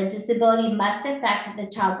 and the disability must affect the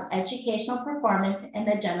child's educational performance in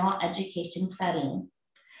the general education setting.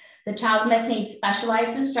 The child must need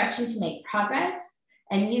specialized instruction to make progress,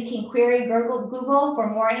 and you can query Google for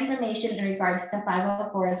more information in regards to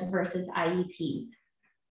 504s versus IEPs.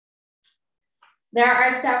 There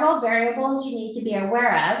are several variables you need to be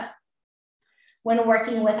aware of when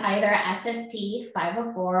working with either SST,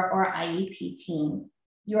 504, or IEP team.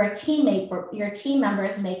 Your team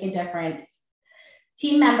members make a difference.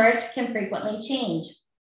 Team members can frequently change.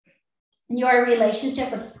 Your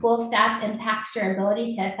relationship with school staff impacts your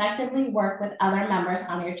ability to effectively work with other members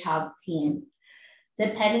on your child's team.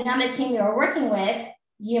 Depending on the team you're working with,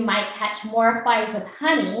 you might catch more flies with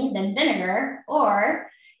honey than vinegar, or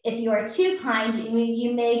if you are too kind,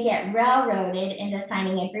 you may get railroaded into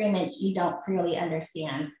signing agreements you don't clearly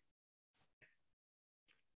understand.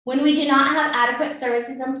 When we do not have adequate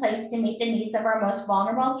services in place to meet the needs of our most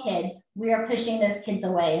vulnerable kids, we are pushing those kids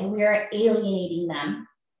away and we are alienating them.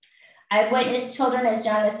 I've witnessed children as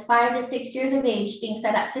young as 5 to 6 years of age being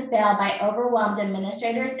set up to fail by overwhelmed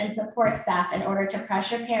administrators and support staff in order to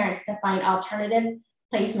pressure parents to find alternative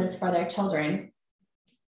placements for their children.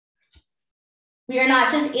 We are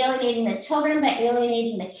not just alienating the children, but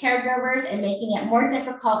alienating the caregivers and making it more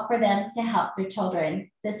difficult for them to help their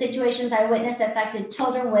children. The situations I witnessed affected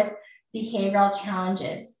children with behavioral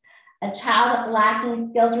challenges. A child lacking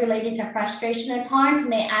skills related to frustration and tolerance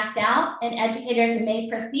may act out, and educators may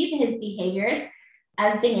perceive his behaviors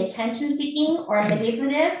as being attention-seeking or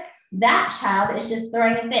manipulative. That child is just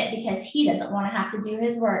throwing a fit because he doesn't want to have to do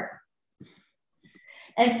his work.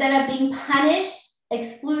 Instead of being punished,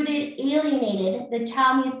 excluded, alienated, the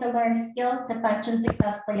child needs to learn skills to function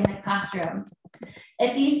successfully in the classroom.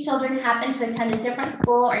 If these children happen to attend a different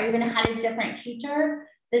school or even had a different teacher,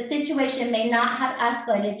 the situation may not have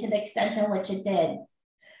escalated to the extent in which it did.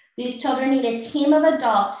 These children need a team of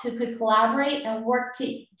adults who could collaborate and work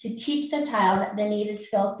to teach the child the needed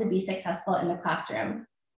skills to be successful in the classroom.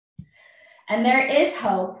 And there is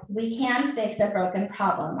hope. We can fix a broken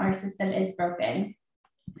problem. Our system is broken.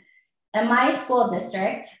 In my school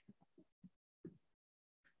district,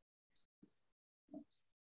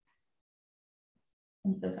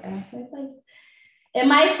 I'm so sorry, I lost my place. In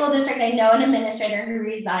my school district, I know an administrator who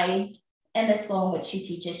resides in the school in which she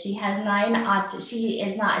teaches. She has she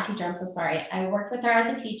is not a teacher, I'm so sorry. I worked with her as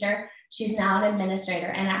a teacher. She's now an administrator,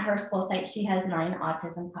 and at her school site, she has 9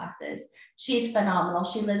 autism classes. She's phenomenal.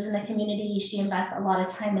 She lives in the community. She invests a lot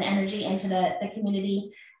of time and energy into the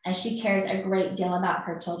community, and she cares a great deal about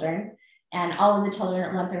her children. And all of the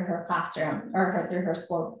children run through her classroom or through her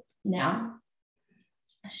school now.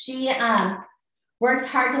 She works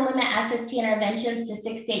hard to limit SST interventions to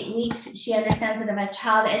 6 to 8 weeks. She understands that if a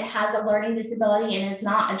child has a learning disability and is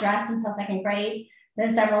not addressed until 2nd grade,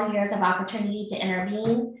 then several years of opportunity to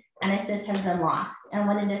intervene and assist has been lost. And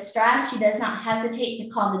when in distress, she does not hesitate to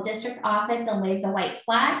call the district office and wave the white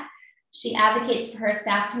flag. She advocates for her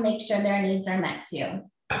staff to make sure their needs are met too.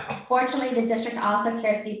 Fortunately, the district also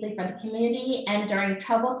cares deeply for the community, and during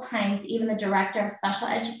troubled times, even the director of special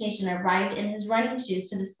education arrived in his running shoes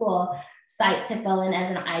to the school site to fill in as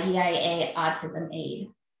an IDIA autism aide.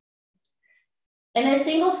 In a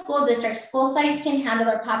single school district, school sites can handle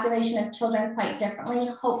their population of children quite differently.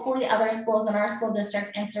 Hopefully, other schools in our school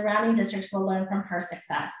district and surrounding districts will learn from her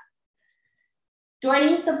success.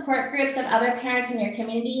 Joining support groups of other parents in your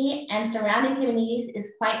community and surrounding communities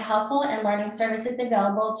is quite helpful in learning services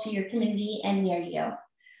available to your community and near you.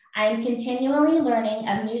 I am continually learning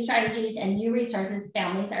of new strategies and new resources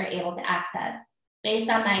families are able to access. Based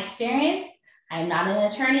on my experience, I am not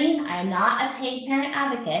an attorney, I am not a paid parent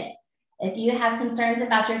advocate. If you have concerns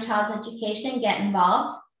about your child's education, get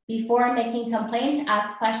involved. Before making complaints,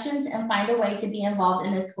 ask questions and find a way to be involved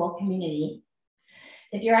in the school community.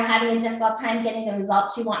 If you're having a difficult time getting the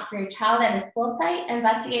results you want for your child at a school site,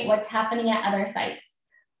 investigate what's happening at other sites.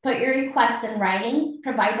 Put your requests in writing,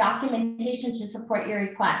 provide documentation to support your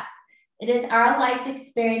requests. It is our life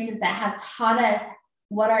experiences that have taught us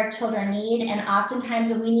what our children need, and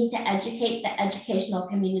oftentimes we need to educate the educational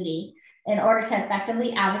community in order to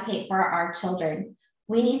effectively advocate for our children.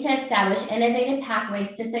 We need to establish innovative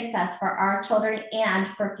pathways to success for our children and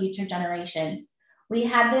for future generations. We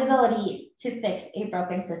have the ability to fix a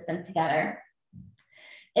broken system together.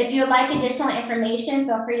 If you would like additional information,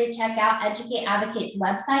 feel free to check out Educate Advocate's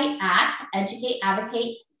website at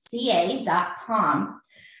educateadvocateca.com.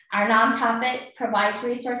 Our nonprofit provides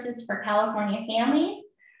resources for California families.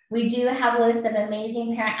 We do have a list of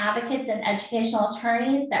amazing parent advocates and educational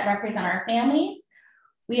attorneys that represent our families.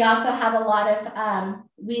 We also have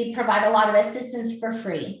we provide a lot of assistance for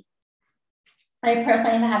free. I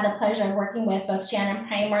personally have had the pleasure of working with both Shannon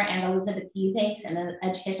Primer and Elizabeth Eubanks, an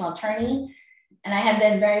educational attorney, and I have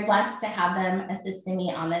been very blessed to have them assisting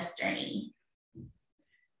me on this journey.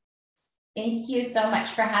 Thank you so much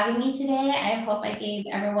for having me today. I hope I gave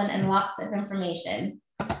everyone lots of information.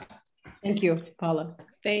 Thank you, Paula.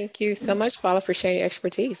 Thank you so much, Paula, for sharing your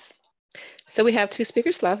expertise. So we have 2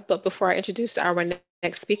 speakers left, but before I introduce our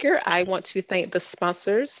next speaker, I want to thank the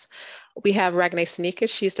sponsors. We have Ragnay Senika.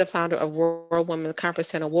 She's the founder of World Women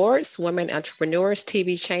Conference and Awards, Women Entrepreneurs,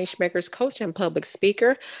 TV Changemakers Coach, and Public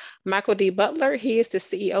Speaker. Michael D. Butler, he is the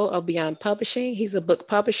CEO of Beyond Publishing. He's a book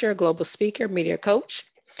publisher, global speaker, media coach.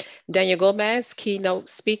 Daniel Gomez, keynote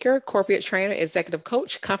speaker, corporate trainer, executive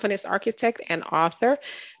coach, confidence architect, and author.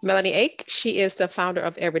 Melanie Ake, she is the founder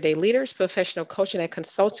of Everyday Leaders, professional coaching and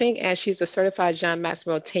consulting, and she's a certified John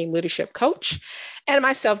Maxwell team leadership coach. And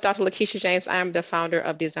myself, Dr. Lakeisha James, I am the founder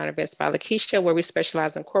of Designer Events by Lakeisha, where we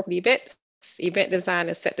specialize in corporate events, event design,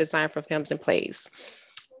 and set design for films and plays.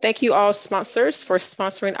 Thank you all sponsors for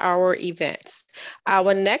sponsoring our events.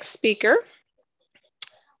 Our next speaker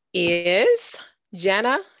is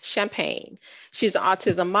Jana Champagne. She's an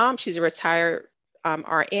autism mom. She's a retired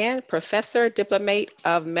RN, professor, diplomate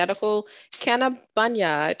of medical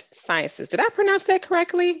cannabinoid sciences. Did I pronounce that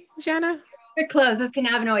correctly, Jana? You're close. It's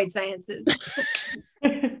cannabinoid sciences.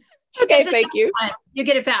 Okay, thank you. You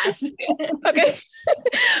get it fast. Okay.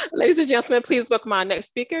 Ladies and gentlemen, please welcome our next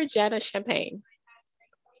speaker, Jana Champagne.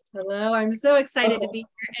 Hello, I'm so excited to be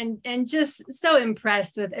here and just so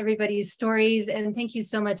impressed with everybody's stories. And thank you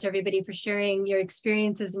so much, everybody, for sharing your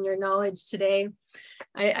experiences and your knowledge today.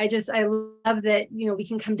 I love that, we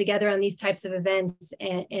can come together on these types of events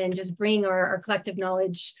and just bring our collective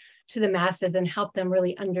knowledge to the masses and help them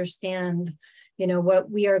really understand, what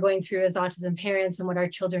we are going through as autism parents and what our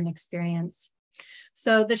children experience.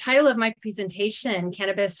 So the title of my presentation,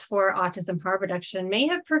 Cannabis for Autism Harm Reduction, may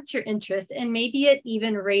have perked your interest and maybe it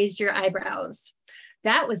even raised your eyebrows.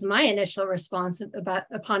 That was my initial response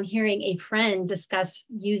upon hearing a friend discuss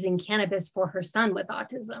using cannabis for her son with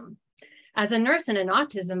autism. As a nurse and an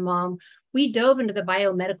autism mom, we dove into the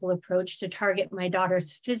biomedical approach to target my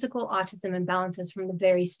daughter's physical autism imbalances from the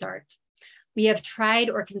very start. We have tried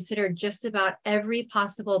or considered just about every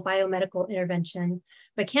possible biomedical intervention,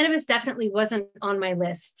 but cannabis definitely wasn't on my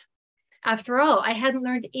list. After all, I hadn't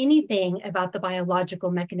learned anything about the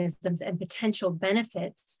biological mechanisms and potential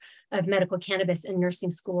benefits of medical cannabis in nursing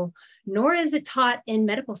school, nor is it taught in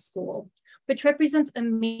medical school, which represents a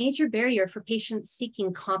major barrier for patients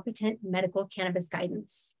seeking competent medical cannabis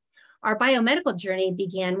guidance. Our biomedical journey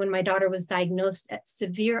began when my daughter was diagnosed with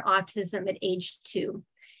severe autism at age 2.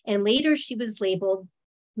 And later she was labeled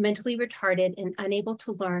mentally retarded and unable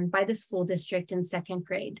to learn by the school district in 2nd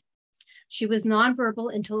grade. She was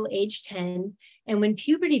nonverbal until age 10, and when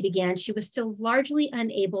puberty began, she was still largely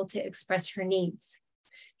unable to express her needs.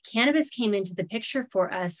 Cannabis came into the picture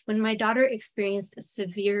for us when my daughter experienced a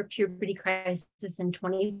severe puberty crisis in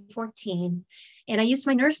 2014, and I used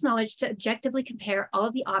my nurse knowledge to objectively compare all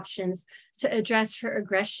of the options to address her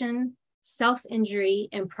aggression, self-injury,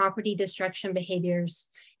 and property destruction behaviors.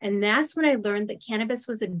 And that's when I learned that cannabis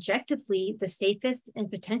was objectively the safest and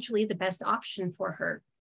potentially the best option for her.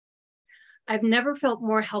 I've never felt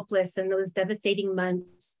more helpless than those devastating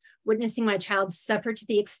months, witnessing my child suffer to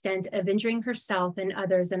the extent of injuring herself and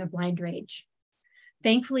others in a blind rage.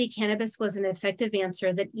 Thankfully, cannabis was an effective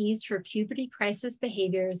answer that eased her puberty crisis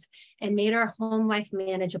behaviors and made our home life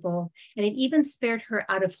manageable, and it even spared her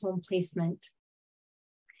out-of-home placement.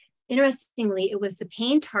 Interestingly, it was the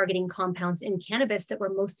pain targeting compounds in cannabis that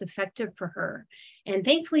were most effective for her. And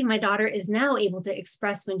thankfully, my daughter is now able to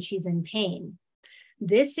express when she's in pain.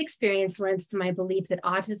 This experience lends to my belief that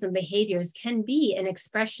autism behaviors can be an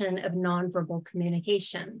expression of nonverbal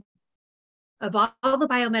communication. Of all the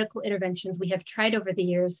biomedical interventions we have tried over the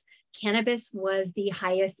years, cannabis was the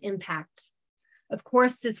highest impact. Of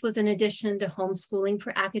course, this was in addition to homeschooling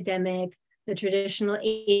for academic, the traditional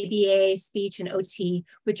ABA, speech, and OT,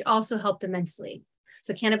 which also helped immensely.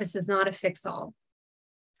 So cannabis is not a fix-all.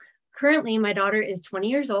 Currently, my daughter is 20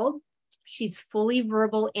 years old. She's fully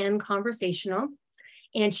verbal and conversational,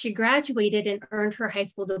 and she graduated and earned her high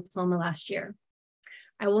school diploma last year.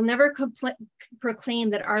 I will never proclaim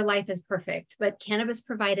that our life is perfect, but cannabis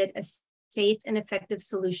provided a safe and effective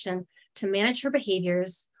solution to manage her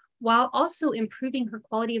behaviors while also improving her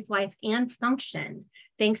quality of life and function,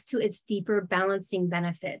 thanks to its deeper balancing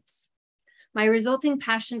benefits. My resulting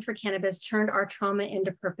passion for cannabis turned our trauma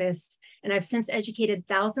into purpose, and I've since educated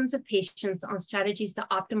thousands of patients on strategies to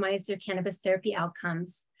optimize their cannabis therapy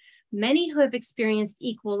outcomes, many who have experienced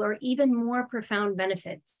equal or even more profound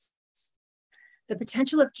benefits. The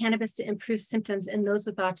potential of cannabis to improve symptoms in those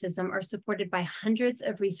with autism are supported by hundreds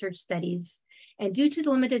of research studies. And due to the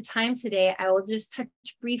limited time today, I will just touch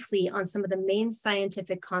briefly on some of the main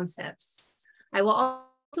scientific concepts. I will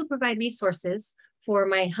also provide resources for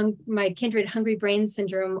my kindred hungry brain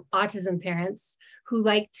syndrome autism parents who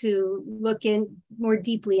like to look in more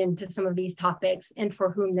deeply into some of these topics and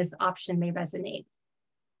for whom this option may resonate.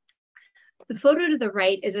 The photo to the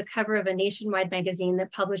right is a cover of a nationwide magazine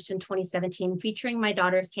that published in 2017 featuring my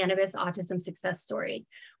daughter's cannabis autism success story,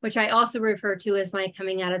 which I also refer to as my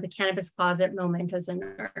coming out of the cannabis closet moment as a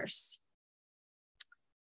nurse.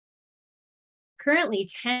 Currently,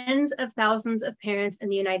 tens of thousands of parents in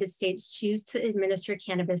the United States choose to administer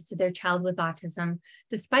cannabis to their child with autism,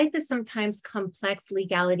 despite the sometimes complex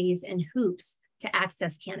legalities and hoops to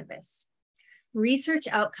access cannabis. Research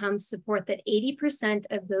outcomes support that 80%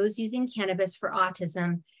 of those using cannabis for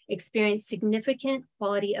autism experience significant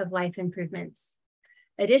quality of life improvements.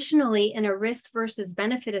 Additionally, in a risk versus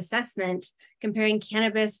benefit assessment, comparing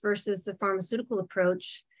cannabis versus the pharmaceutical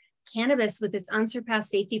approach, cannabis with its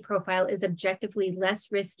unsurpassed safety profile is objectively less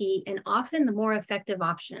risky and often the more effective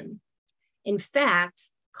option. In fact,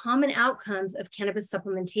 common outcomes of cannabis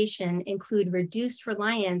supplementation include reduced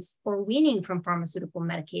reliance or weaning from pharmaceutical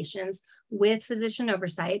medications with physician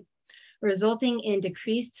oversight, resulting in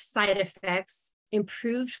decreased side effects,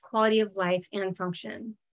 improved quality of life and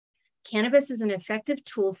function. Cannabis is an effective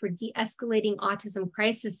tool for de-escalating autism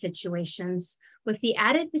crisis situations with the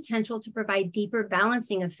added potential to provide deeper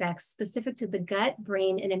balancing effects specific to the gut,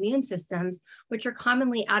 brain, and immune systems, which are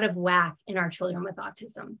commonly out of whack in our children with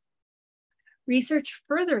autism. Research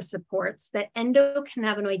further supports that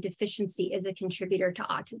endocannabinoid deficiency is a contributor to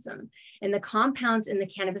autism, and the compounds in the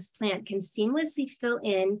cannabis plant can seamlessly fill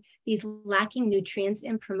in these lacking nutrients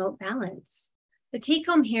and promote balance. The take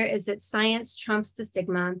home here is that science trumps the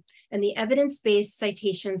stigma, and the evidence-based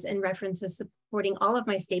citations and references supporting all of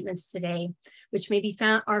my statements today, which may be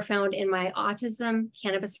found in my autism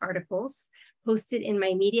cannabis articles posted in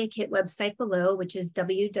my media kit website below, which is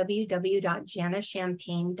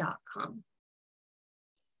www.janachampagne.com.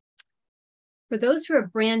 For those who are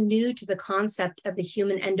brand new to the concept of the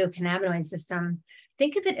human endocannabinoid system,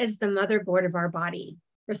 think of it as the motherboard of our body,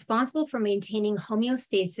 responsible for maintaining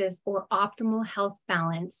homeostasis or optimal health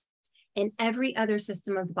balance in every other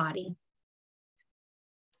system of the body.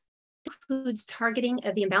 It includes targeting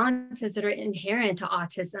of the imbalances that are inherent to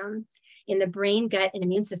autism in the brain, gut, and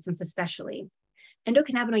immune systems especially.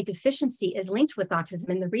 Endocannabinoid deficiency is linked with autism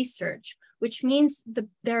in the research, which means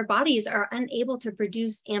their bodies are unable to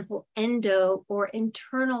produce ample endo or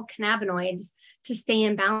internal cannabinoids to stay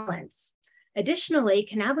in balance. Additionally,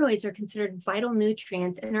 cannabinoids are considered vital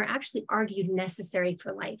nutrients and are actually argued necessary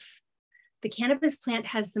for life. The cannabis plant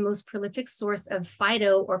has the most prolific source of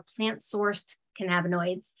phyto or plant-sourced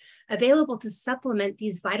cannabinoids available to supplement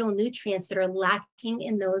these vital nutrients that are lacking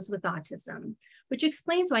in those with autism, which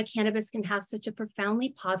explains why cannabis can have such a profoundly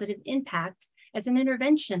positive impact as an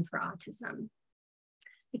intervention for autism.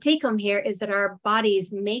 The take home here is that our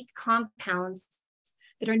bodies make compounds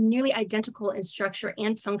that are nearly identical in structure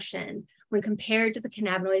and function when compared to the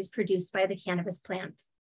cannabinoids produced by the cannabis plant.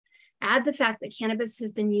 Add the fact that cannabis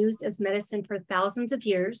has been used as medicine for thousands of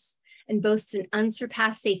years and boasts an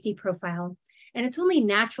unsurpassed safety profile, and it's only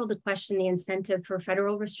natural to question the incentive for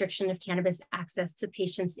federal restriction of cannabis access to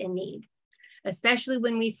patients in need, especially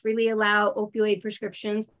when we freely allow opioid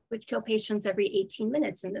prescriptions, which kill patients every 18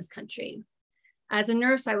 minutes in this country. As a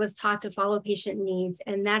nurse, I was taught to follow patient needs,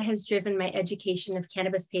 and that has driven my education of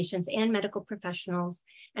cannabis patients and medical professionals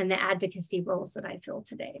and the advocacy roles that I fill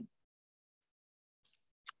today.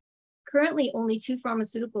 Currently, only 2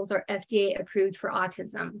 pharmaceuticals are FDA approved for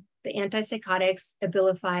autism, the antipsychotics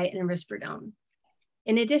Abilify and Risperidone.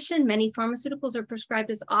 In addition, many pharmaceuticals are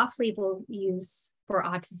prescribed as off-label use for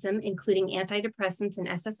autism, including antidepressants and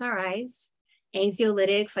SSRIs,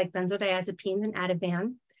 anxiolytics like benzodiazepines and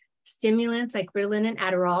Ativan, stimulants like Ritalin and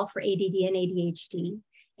Adderall for ADD and ADHD,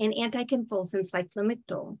 and anticonvulsants like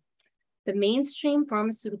Lamictal. The mainstream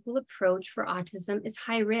pharmaceutical approach for autism is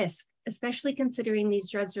high risk, especially considering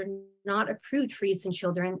these drugs are not approved for use in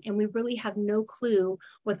children, and we really have no clue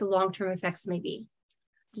what the long-term effects may be.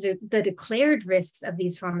 The declared risks of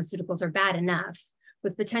these pharmaceuticals are bad enough,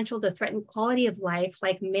 with potential to threaten quality of life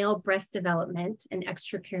like male breast development and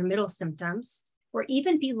extrapyramidal symptoms, or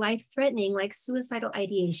even be life-threatening like suicidal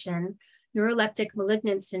ideation, neuroleptic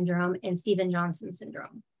malignant syndrome, and Stevens-Johnson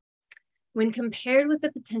syndrome. When compared with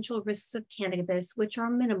the potential risks of cannabis, which are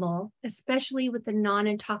minimal, especially with the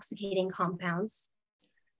non-intoxicating compounds,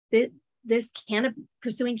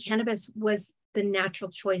 pursuing cannabis was the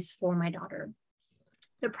natural choice for my daughter.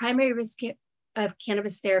 The primary risk of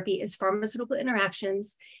cannabis therapy is pharmaceutical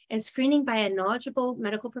interactions, and screening by a knowledgeable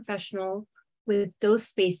medical professional with dose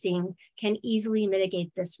spacing can easily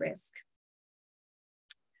mitigate this risk.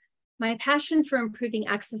 My passion for improving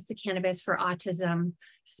access to cannabis for autism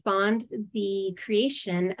spawned the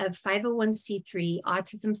creation of 501c3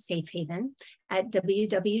 Autism Safe Haven at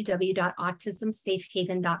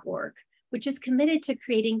www.autismsafehaven.org, which is committed to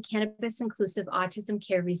creating cannabis-inclusive autism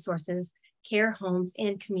care resources, care homes,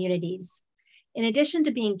 and communities. In addition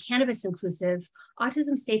to being cannabis inclusive,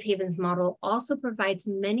 Autism Safe Haven's model also provides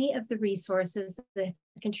many of the resources that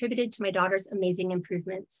contributed to my daughter's amazing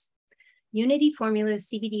improvements. Unity Formula's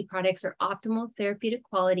CBD products are optimal therapeutic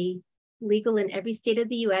quality, legal in every state of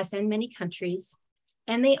the US and many countries,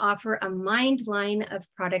 and they offer a mind line of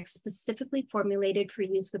products specifically formulated for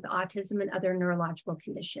use with autism and other neurological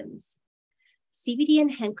conditions. CBD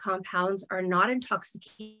and hemp compounds are not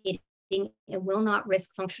intoxicating and will not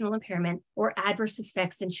risk functional impairment or adverse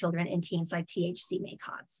effects in children and teens like THC may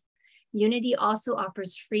cause. Unity also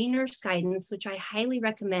offers free nurse guidance, which I highly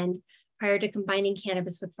recommend prior to combining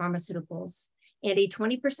cannabis with pharmaceuticals, and a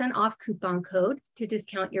 20% off coupon code to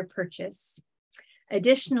discount your purchase.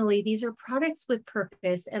 Additionally, these are products with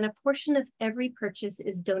purpose, and a portion of every purchase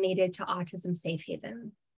is donated to Autism Safe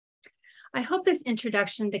Haven. I hope this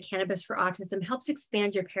introduction to cannabis for autism helps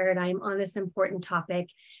expand your paradigm on this important topic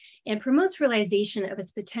and promotes realization of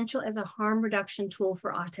its potential as a harm reduction tool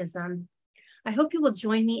for autism. I hope you will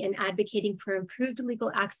join me in advocating for improved legal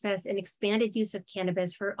access and expanded use of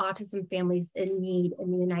cannabis for autism families in need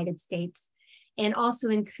in the United States, and also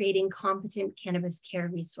in creating competent cannabis care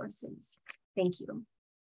resources. Thank you.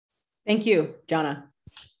 Thank you, Jana.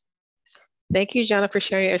 Thank you, Jana, for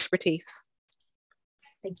sharing your expertise.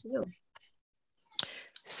 Thank you.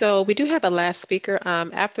 So we do have a last speaker.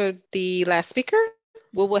 After the last speaker,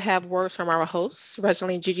 we will have words from our hosts,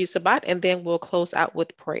 Reginald and Gigi Sabat, and then we'll close out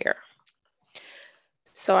with prayer.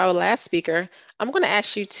 So our last speaker, I'm going to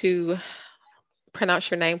ask you to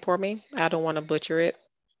pronounce your name for me. I don't want to butcher it.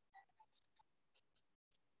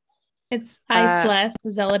 It's Isleth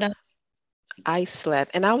Zelida. Isleth,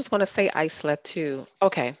 and I was going to say Isleth too.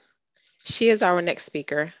 Okay, she is our next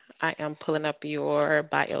speaker. I am pulling up your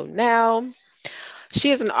bio now.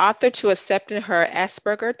 She is an author to Accepting Her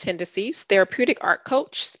Asperger Tendencies, therapeutic art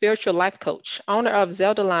coach, spiritual life coach, owner of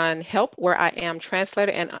Zeldaline Help, where I am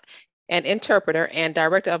translator and interpreter, and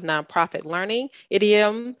director of nonprofit Learning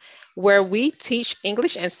Idiom, where we teach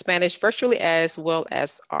English and Spanish virtually as well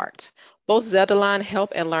as art. Both Zeldaline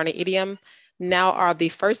Help and Learning Idiom now are the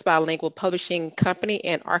first bilingual publishing company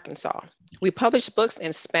in Arkansas. We publish books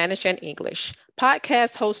in Spanish and English.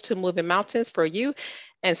 Podcast host to Moving Mountains for You,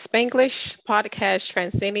 and Spanglish podcast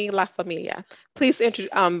Transcending La Familia. Please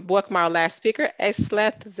welcome our last speaker,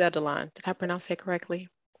 Isleth Zeldaline. Did I pronounce it correctly?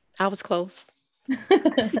 I was close.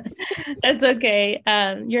 That's okay.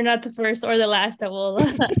 You're not the first or the last that will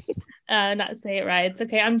not say it right. It's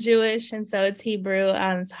okay. I'm Jewish, and so it's Hebrew.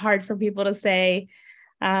 It's hard for people to say.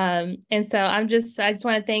 And so I just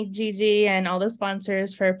want to thank Gigi and all the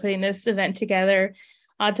sponsors for putting this event together.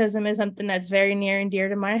 Autism is something that's very near and dear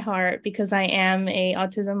to my heart because I am an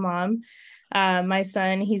autism mom. My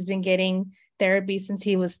son, he's been getting therapy since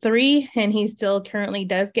he was 3, and he still currently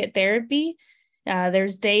does get therapy.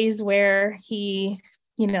 There's days where he,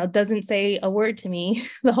 doesn't say a word to me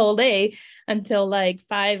the whole day until like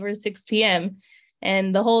 5 or 6 p.m.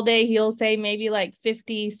 And the whole day he'll say maybe like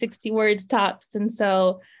 50, 60 words tops. And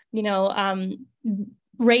so,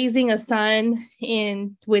 raising a son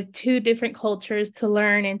with 2 different cultures to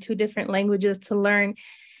learn and 2 different languages to learn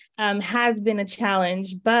has been a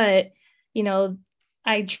challenge. But,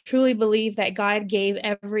 I truly believe that God gave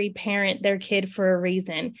every parent their kid for a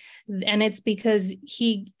reason. And it's because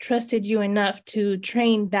he trusted you enough to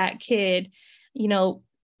train that kid, the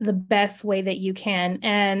best way that you can.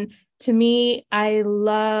 And to me, I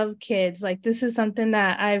love kids. Like, this is something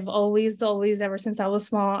that I've always, ever since I was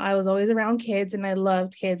small, I was always around kids and I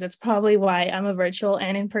loved kids. That's probably why I'm a virtual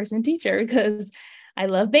and in-person teacher, because I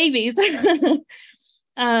love babies.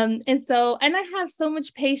 And I have so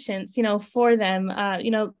much patience, for them.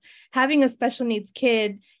 Having a special needs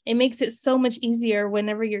kid, it makes it so much easier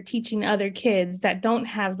whenever you're teaching other kids that don't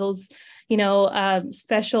have those,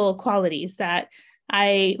 special qualities that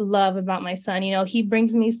I love about my son. He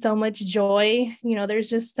brings me so much joy. There's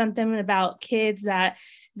just something about kids that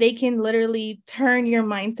they can literally turn your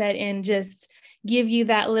mindset and just give you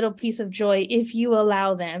that little piece of joy if you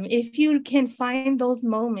allow them. If you can find those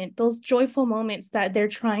moments, those joyful moments that they're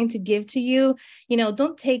trying to give to you,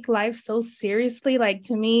 don't take life so seriously. Like,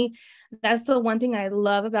 to me, that's the one thing I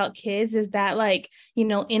love about kids is that,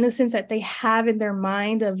 innocence that they have in their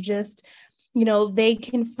mind of just, they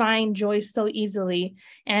can find joy so easily.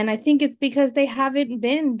 And I think it's because they haven't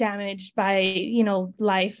been damaged by,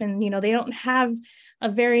 life, and, they don't have a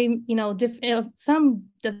very, some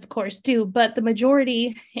of course do, but the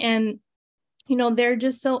majority, and, they're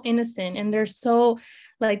just so innocent, and they're so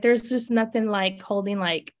there's just nothing like holding,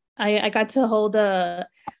 I got to hold a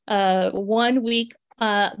 1 week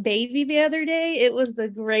baby the other day. It was the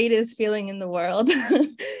greatest feeling in the world.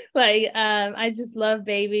 I just love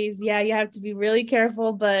babies. Yeah, you have to be really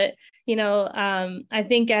careful, but I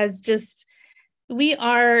think we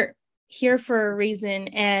are here for a reason,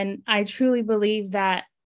 and I truly believe that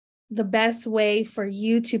the best way for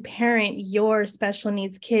you to parent your special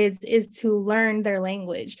needs kids is to learn their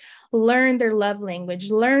language, learn their love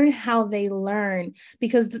language, learn how they learn,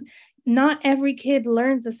 because not every kid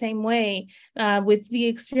learns the same way. With the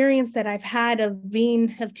experience that I've had of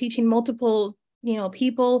teaching multiple,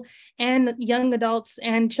 people and young adults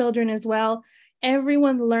and children as well,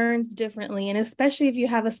 everyone learns differently. And especially if you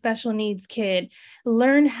have a special needs kid,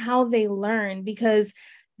 learn how they learn, because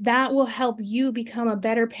that will help you become a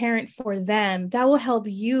better parent for them. That will help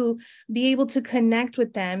you be able to connect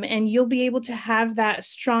with them, and you'll be able to have that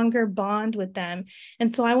stronger bond with them.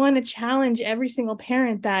 And so I want to challenge every single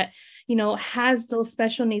parent that, has those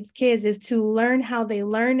special needs kids, is to learn how they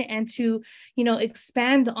learn and to,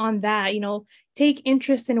 expand on that, take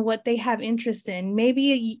interest in what they have interest in.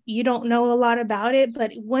 Maybe you don't know a lot about it,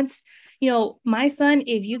 but once, my son,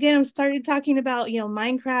 if you get him started talking about,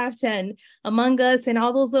 Minecraft and Among Us and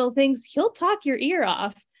all those little things, he'll talk your ear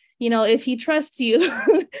off, if he trusts you.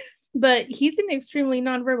 But he's an extremely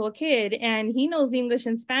nonverbal kid and he knows English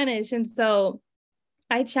and Spanish. And so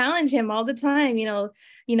I challenge him all the time,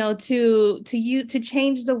 to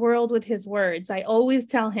change the world with his words. I always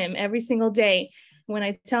tell him every single day when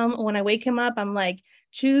I wake him up, I'm like,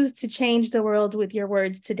 choose to change the world with your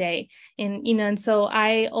words today. And, and so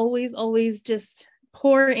I always just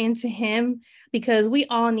pour into him, because we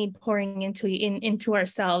all need pouring into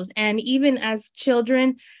ourselves. And even as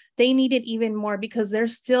children, they need it even more, because they're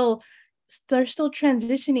still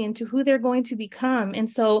transitioning into who they're going to become. And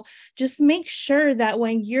so just make sure that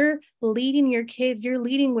when you're leading your kids, you're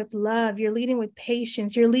leading with love, you're leading with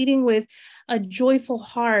patience, you're leading with a joyful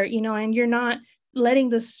heart, and you're not letting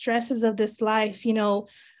the stresses of this life,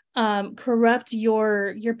 corrupt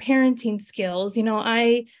your parenting skills.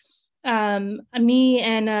 Me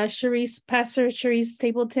and Pastor Cherise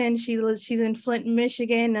Stapleton, she's in Flint,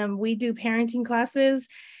 Michigan. We do parenting classes,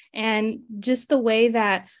 and just the way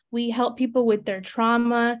that we help people with their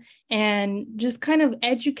trauma and just kind of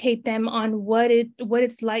educate them on what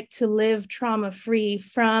it's like to live trauma-free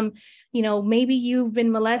from, maybe you've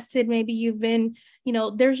been molested, maybe you've been,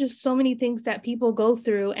 there's just so many things that people go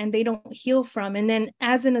through and they don't heal from. And then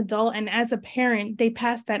as an adult and as a parent, they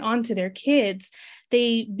pass that on to their kids.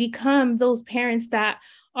 They become those parents that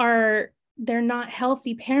they're not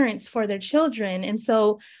healthy parents for their children. And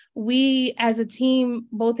so we, as a team,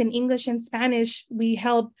 both in English and Spanish, we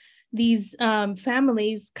help these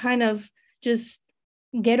families kind of just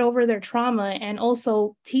get over their trauma and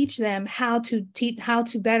also teach them how to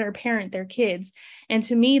better parent their kids. And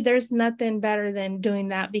to me, there's nothing better than doing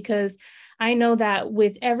that, because I know that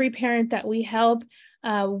with every parent that we help,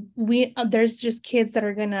 there's just kids that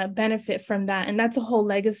are going to benefit from that. And that's a whole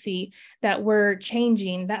legacy that we're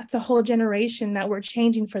changing. That's a whole generation that we're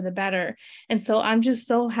changing for the better. And so I'm just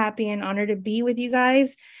so happy and honored to be with you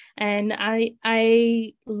guys. And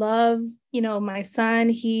I love, my son.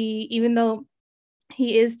 Even though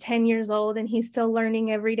he is 10 years old and he's still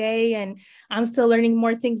learning every day, and I'm still learning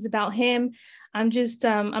more things about him,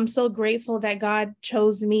 I'm so grateful that God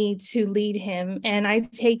chose me to lead him. And I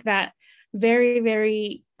take that very,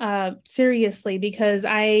 very seriously, because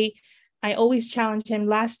I always challenge him.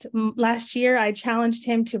 Last year, I challenged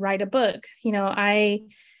him to write a book.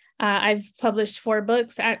 I've published 4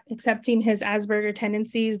 books, Accepting His Asperger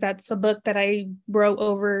Tendencies. That's a book that I wrote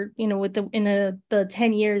over, the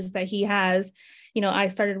 10 years that he has. I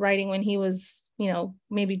started writing when he was,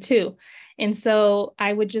 maybe 2. And so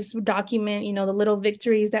I would just document, the little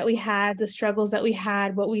victories that we had, the struggles that we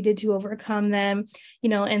had, what we did to overcome them,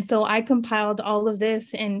 and so I compiled all of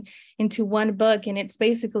this into one book. And it's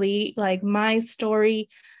basically like my story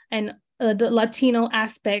and the Latino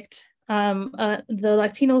aspect, the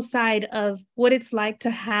Latino side of what it's like to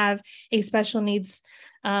have a special needs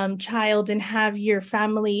child and have your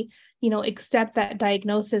family, accept that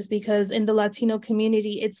diagnosis, because in the Latino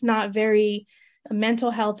community, it's not mental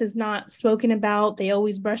health is not spoken about. They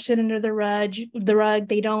always brush it under the rug.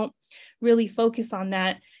 They don't really focus on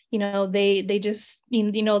that. They just,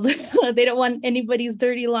 they don't want anybody's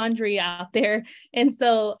dirty laundry out there. And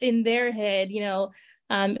so in their head,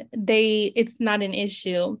 it's not an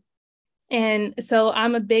issue. And so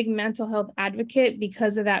I'm a big mental health advocate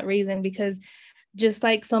because of that reason, because just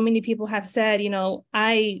like so many people have said,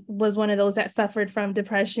 I was one of those that suffered from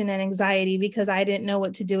depression and anxiety because I didn't know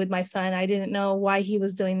what to do with my son. I didn't know why he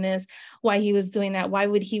was doing this, why he was doing that, why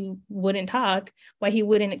he wouldn't talk, why he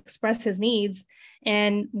wouldn't express his needs.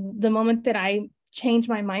 And the moment that I changed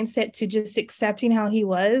my mindset to just accepting how he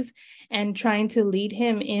was and trying to lead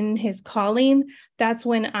him in his calling, that's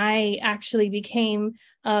when I actually became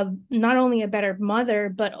not only a better mother,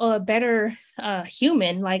 but a better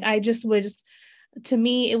human. Like to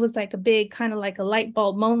me, it was like a big kind of like a light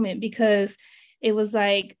bulb moment, because it was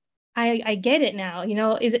like, I get it now,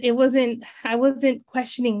 I wasn't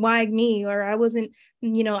questioning why me, or I wasn't,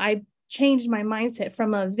 I changed my mindset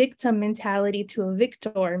from a victim mentality to a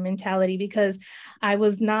victor mentality, because I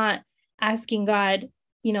was not asking God,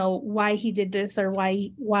 why he did this, or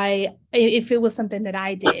why, if it was something that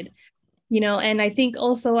I did, and I think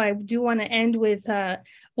also I do want to end with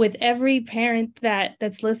every parent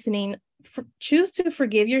that's listening. Choose to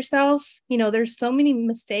forgive yourself. There's so many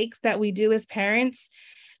mistakes that we do as parents,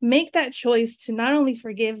 make that choice to not only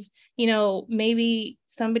forgive, maybe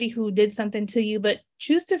somebody who did something to you, but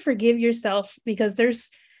choose to forgive yourself, because there's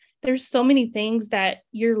so many things that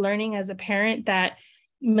you're learning as a parent, that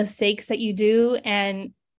mistakes that you do,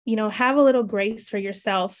 and have a little grace for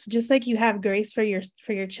yourself, just like you have grace for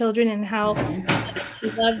your children and how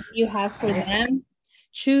love you have for them.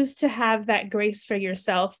 Choose to have that grace for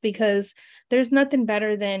yourself, because there's nothing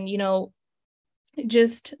better than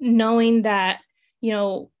just knowing that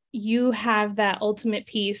you have that ultimate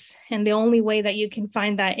peace. And the only way that you can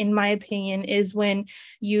find that, in my opinion, is when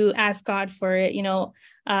you ask God for it.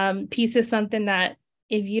 Peace is something that,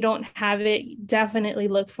 if you don't have it, definitely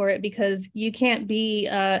look for it, because you can't be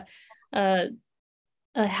a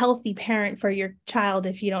healthy parent for your child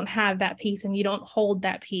if you don't have that peace and you don't hold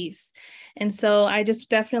that peace. And so I just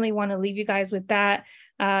definitely want to leave you guys with that.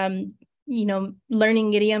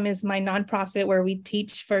 Learning Idiom is my nonprofit where we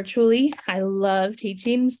teach virtually. I love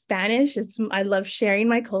teaching Spanish. I love sharing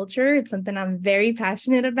my culture. It's something I'm very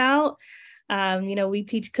passionate about. We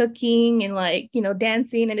teach cooking and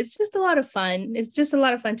dancing, and it's just a lot of fun. It's just a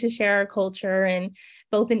lot of fun to share our culture, and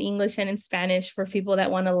both in English and in Spanish for people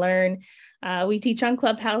that want to learn. We teach on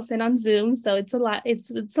Clubhouse and on Zoom, so it's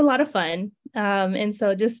a lot of fun. And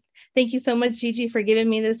so just thank you so much, Gigi, for giving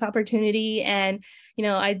me this opportunity. And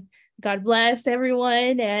God bless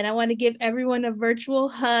everyone, and I want to give everyone a virtual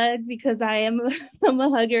hug, because I'm a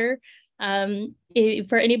hugger.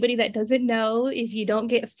 For anybody that doesn't know, if you don't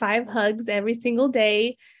get 5 hugs every single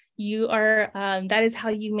day, you are that is how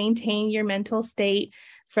you maintain your mental state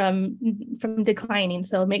from declining.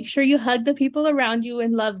 So make sure you hug the people around you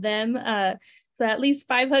and love them. So at least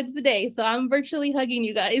 5 hugs a day. So I'm virtually hugging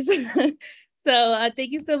you guys. So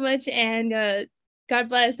thank you so much, and God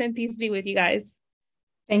bless and peace be with you guys.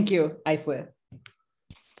 Thank you, Aisling.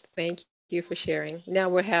 Thank you for sharing. Now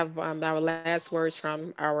we'll have our last words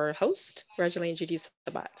from our host, Regeline Gigi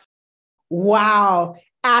Sabat. Wow,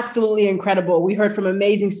 absolutely incredible. We heard from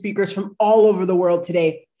amazing speakers from all over the world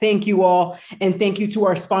today. Thank you all. And thank you to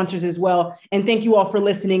our sponsors as well. And thank you all for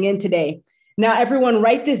listening in today. Now, everyone,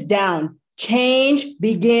 write this down. Change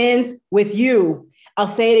begins with you. I'll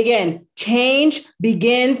say it again. Change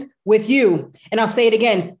begins with you. And I'll say it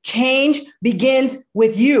again. Change begins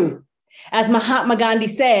with you. As Mahatma Gandhi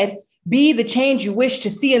said, be the change you wish to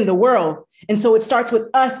see in the world. And so it starts with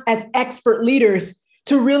us as expert leaders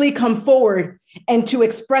to really come forward and to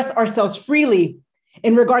express ourselves freely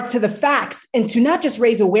in regards to the facts, and to not just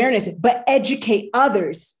raise awareness, but educate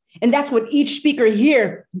others. And that's what each speaker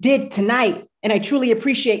here did tonight. And I truly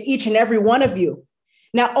appreciate each and every one of you.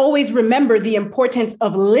 Now, always remember the importance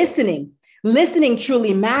of listening. Listening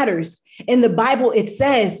truly matters. In the Bible, it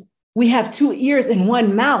says we have 2 ears and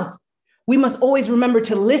 1 mouth. We must always remember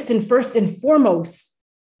to listen first and foremost.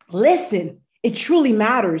 Listen, it truly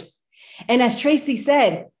matters. And as Tracy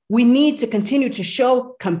said, we need to continue to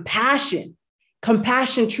show compassion.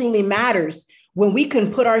 Compassion truly matters. When we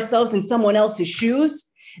can put ourselves in someone else's shoes,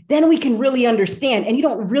 then we can really understand. And you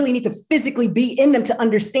don't really need to physically be in them to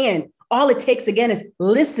understand. All it takes, again, is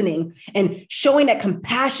listening and showing that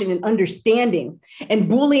compassion and understanding. And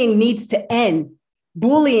bullying needs to end.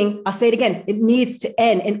 Bullying, I'll say it again, it needs to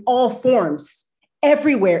end in all forms.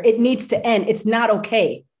 Everywhere, it needs to end. It's not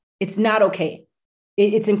okay. It's not okay.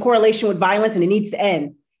 It's in correlation with violence, and it needs to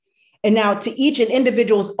end. And now, to each an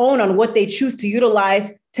individual's own on what they choose to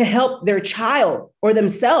utilize to help their child or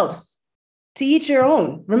themselves. To each your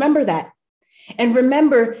own. Remember that. And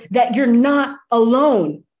remember that you're not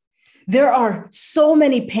alone. There are so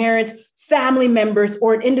many parents, family members,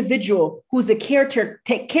 or an individual who's a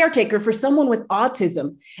caretaker for someone with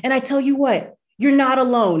autism. And I tell you what, you're not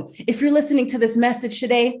alone. If you're listening to this message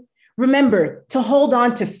today, remember to hold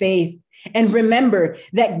on to faith, and remember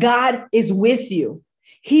that God is with you.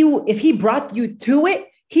 If he brought you to it,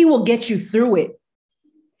 he will get you through it.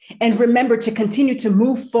 And remember to continue to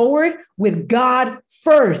move forward with God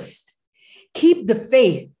first. Keep the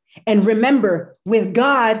faith. And remember, with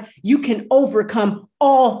God, you can overcome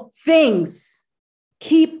all things.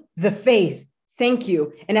 Keep the faith. Thank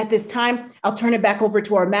you. And at this time, I'll turn it back over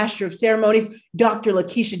to our Master of Ceremonies, Dr.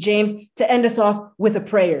 Lakeisha James, to end us off with a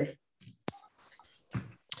prayer.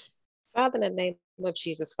 Father, in the name of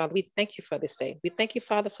Jesus, Father, we thank you for this day. We thank you,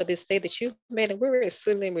 Father, for this day that you've made, and we're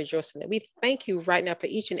exceedingly rejoicing. We thank you right now for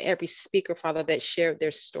each and every speaker, Father, that shared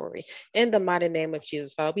their story. In the mighty name of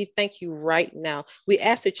Jesus, Father, we thank you right now. We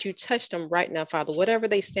ask that you touch them right now, Father, whatever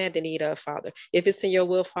they stand in need of, Father. If it's in your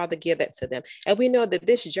will, Father, give that to them. And we know that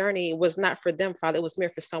this journey was not for them, Father. It was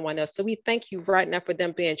meant for someone else. So we thank you right now for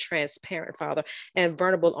them being transparent, Father, and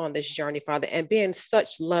vulnerable on this journey, Father, and being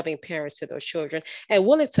such loving parents to those children and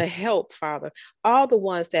willing to help, Father, all the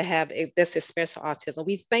ones that have this experience of autism.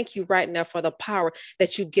 We thank you right now for the power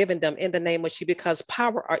that you've given them in the name of you, because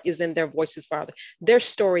power is in their voices, Father. Their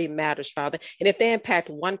story matters, Father. And if they impact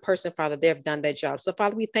one person, Father, they've done their job. So,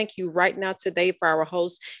 Father, we thank you right now today for our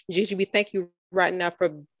host, Gigi. We thank you right now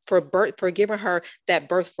for giving her that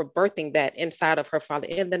birth, for birthing that inside of her, Father,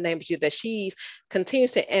 in the name of Jesus, that she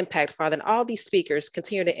continues to impact, Father, and all these speakers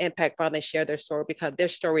continue to impact, Father, and share their story, because their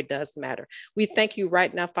story does matter. We thank you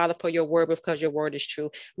right now, Father, for your word, because your word is true.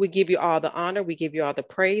 We give you all the honor. We give you all the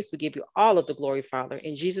praise. We give you all of the glory, Father.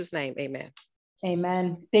 In Jesus' name, amen.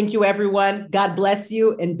 Amen. Thank you, everyone. God bless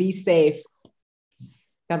you and be safe.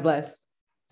 God bless.